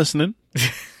 I'm listening.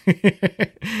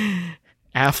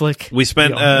 Affleck.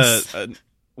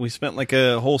 We spent like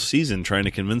a whole season trying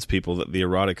to convince people that the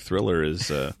erotic thriller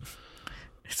is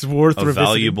it's worth a revisiting.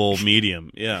 valuable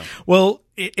medium. Yeah. Well,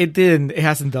 it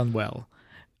hasn't done well.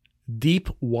 Deep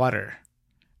Water.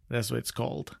 That's what it's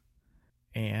called.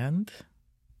 And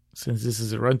since this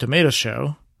is a Rotten Tomatoes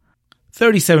show,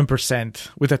 37%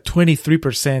 with a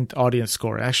 23% audience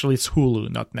score. Actually, it's Hulu,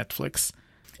 not Netflix.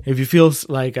 If you feel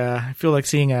like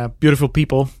seeing beautiful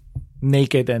people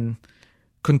naked and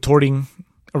contorting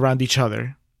around each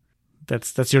other,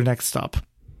 that's your next stop.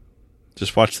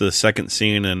 Just watch the second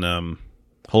scene in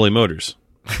Holy Motors.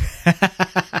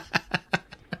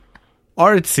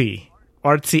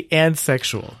 Artsy and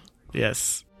sexual.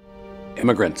 Yes.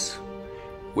 Immigrants,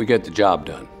 we get the job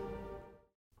done.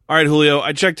 All right, Julio,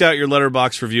 I checked out your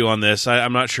Letterboxd review on this.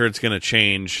 I'm not sure it's going to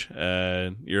change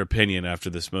your opinion after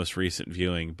this most recent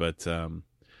viewing, but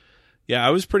yeah,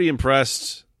 I was pretty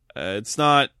impressed. It's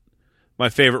not my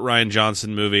favorite Rian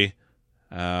Johnson movie,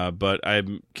 but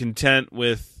I'm content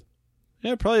with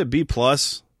probably a B+.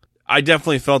 I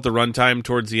definitely felt the runtime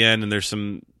towards the end, and there's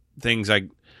some things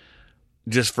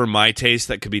just for my taste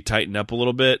that could be tightened up a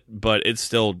little bit, but it's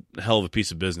still a hell of a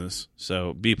piece of business.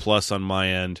 So B+ on my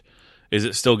end. Is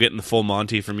it still getting the full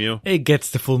Monty from you? It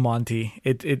gets the full Monty.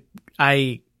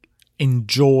 I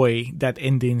enjoy that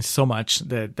ending so much,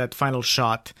 that final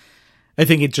shot. I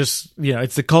think it just,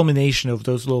 it's the culmination of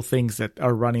those little things that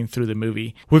are running through the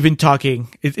movie. We've been talking,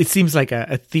 it seems like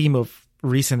a theme of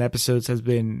recent episodes has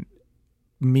been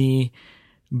me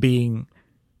being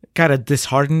kind of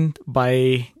disheartened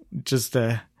by just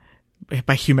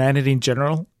by humanity in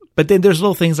general. But then there's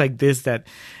little things like this that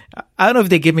I don't know if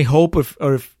they give me hope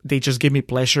or if they just give me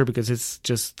pleasure because it's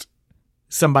just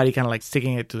somebody kind of like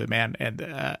sticking it to the man.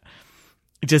 And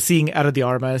just seeing Ana de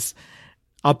Armas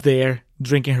up there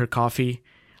drinking her coffee,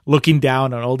 looking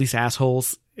down on all these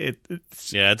assholes.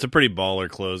 It's a pretty baller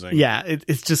closing. Yeah,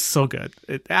 it's just so good.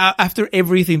 After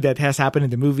everything that has happened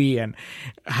in the movie and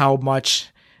how much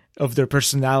of their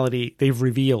personality they've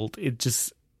revealed,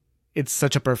 it's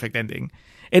such a perfect ending.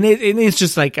 And it's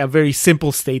just like a very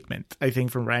simple statement, I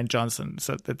think, from Rian Johnson.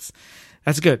 So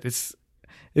that's good. It's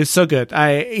so good.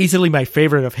 Easily my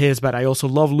favorite of his, but I also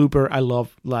love Looper. I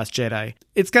love Last Jedi.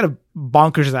 It's kind of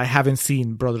bonkers that I haven't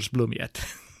seen Brothers Bloom yet,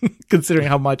 considering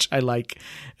how much I like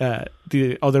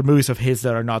the other movies of his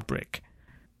that are not Brick.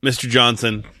 Mr.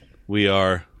 Johnson, we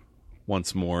are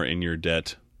once more in your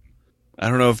debt. I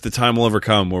don't know if the time will ever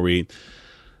come where we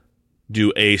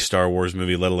do a Star Wars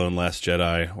movie, let alone Last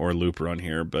Jedi or Looper on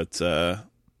here, but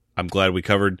I'm glad we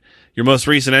covered your most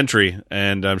recent entry,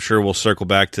 and I'm sure we'll circle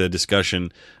back to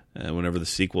discussion whenever the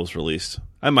sequel's released.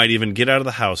 I might even get out of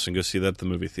the house and go see that at the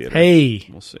movie theater. Hey,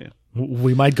 we'll see.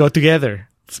 We might go together.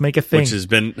 Let's make a thing.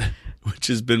 Which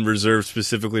has been reserved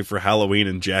specifically for Halloween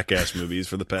and Jackass movies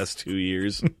for the past 2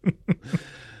 years.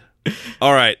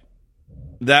 All right.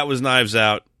 that was Knives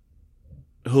Out.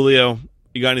 Julio,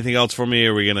 you got anything else for me,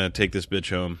 or are we going to take this bitch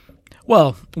home?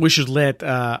 Well, we should let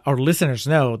our listeners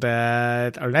know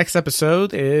that our next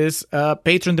episode is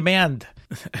patron demand.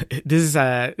 This is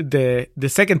the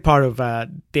second part of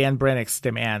Dan Brennick's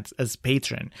demand as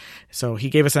patron. So he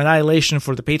gave us Annihilation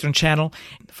for the patron channel.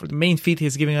 For the main feed,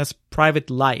 he's giving us Private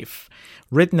Life,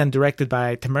 written and directed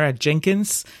by Tamara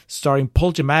Jenkins, starring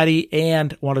Paul Giamatti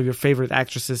and one of your favorite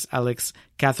actresses, Alex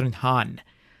Catherine Hahn.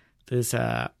 This is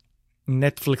a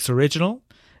Netflix original.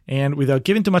 And without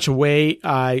giving too much away,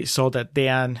 I saw that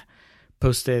Dan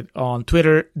posted on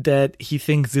Twitter that he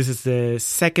thinks this is the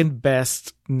second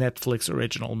best Netflix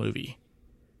original movie.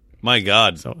 My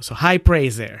God. So high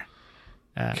praise there.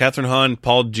 Catherine Hahn,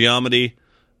 Paul Giamatti,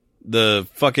 the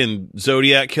fucking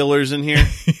Zodiac killers in here.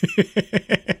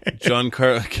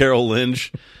 Carol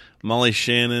Lynch, Molly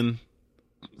Shannon,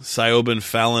 Siobhan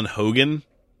Fallon Hogan.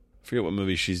 I forget what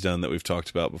movie she's done that we've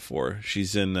talked about before.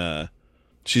 She's in...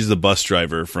 She's the bus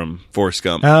driver from Forrest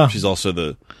Gump. Oh. She's also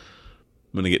I'm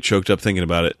going to get choked up thinking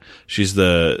about it. She's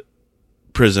the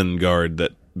prison guard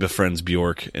that befriends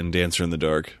Bjork in Dancer in the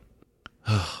Dark.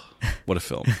 What a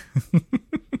film.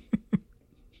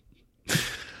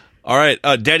 All right.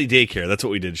 Daddy Daycare. That's what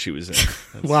we did. She was in.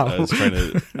 Wow. I was trying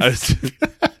to...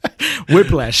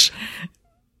 Whiplash.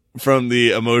 From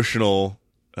the emotional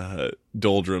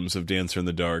doldrums of Dancer in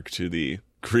the Dark to the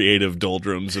creative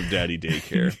doldrums of Daddy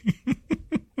Daycare.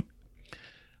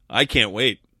 I can't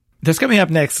wait. That's coming up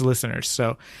next, listeners.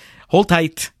 So hold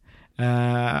tight.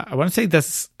 I want to say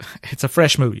it's a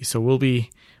fresh movie, so we'll be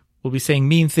saying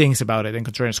mean things about it in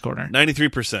Contrarian's Corner.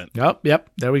 93%. Yep.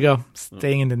 There we go.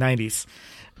 Staying in the 90s.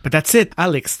 But that's it.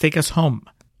 Alex, take us home.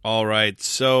 All right,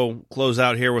 so close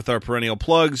out here with our perennial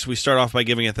plugs. We start off by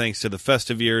giving a thanks to the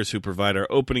Festive Years, who provide our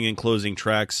opening and closing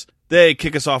tracks. They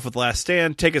kick us off with Last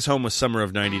Stand, take us home with Summer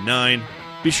of 99.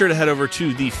 Be sure to head over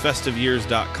to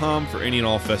thefestiveyears.com for any and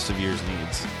all Festive Years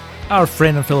needs. Our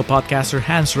friend and fellow podcaster,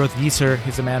 Hans Rothgieser,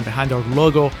 he's the man behind our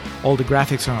logo, all the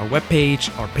graphics on our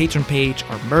webpage, our Patreon page,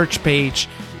 our merch page.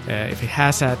 If it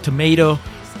has a tomato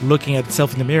looking at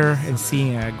itself in the mirror and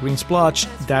seeing a green splotch,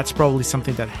 that's probably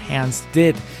something that Hans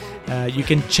did. You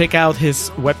can check out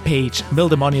his webpage,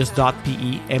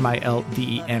 mildemonios.pe,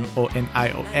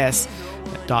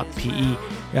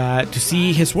 mildemonios.pe, to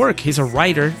see his work. He's a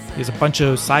writer. He has a bunch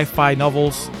of sci-fi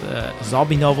novels,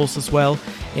 zombie novels as well,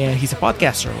 and he's a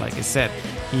podcaster, like I said.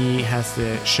 He has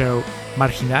the show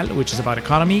Marginal, which is about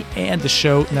economy, and the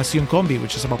show Nación Combi,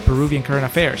 which is about Peruvian current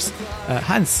affairs.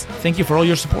 Hans, thank you for all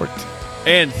your support.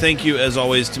 And thank you, as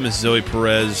always, to Miss Zoe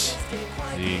Perez,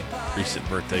 the recent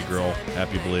birthday girl.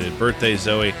 Happy belated birthday,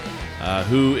 Zoe,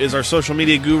 who is our social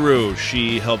media guru.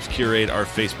 She helps curate our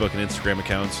Facebook and Instagram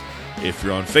accounts. If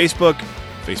you're on Facebook,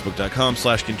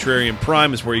 Facebook.com/Contrarian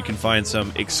Prime is where you can find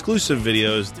some exclusive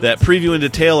videos that preview in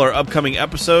detail our upcoming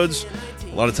episodes.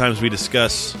 A lot of times we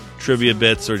discuss trivia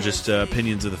bits or just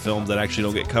opinions of the film that actually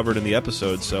don't get covered in the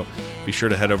episode, so be sure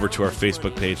to head over to our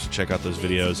Facebook page to check out those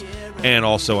videos. And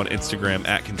also on Instagram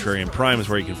 @Contrarian Prime is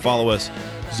where you can follow us.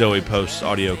 Zoe posts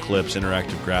audio clips,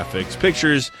 interactive graphics,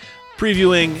 pictures,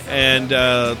 previewing, and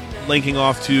linking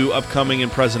off to upcoming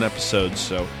and present episodes.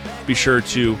 So be sure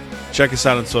to check us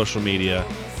out on social media.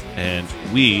 And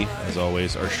we, as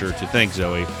always, are sure to thank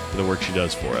Zoe for the work she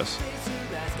does for us.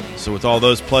 So with all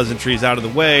those pleasantries out of the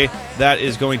way, that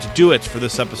is going to do it for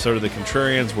this episode of The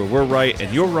Contrarians, where we're right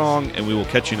and you're wrong, and we will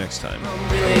catch you next time.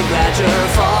 I'm really glad you're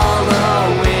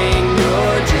following.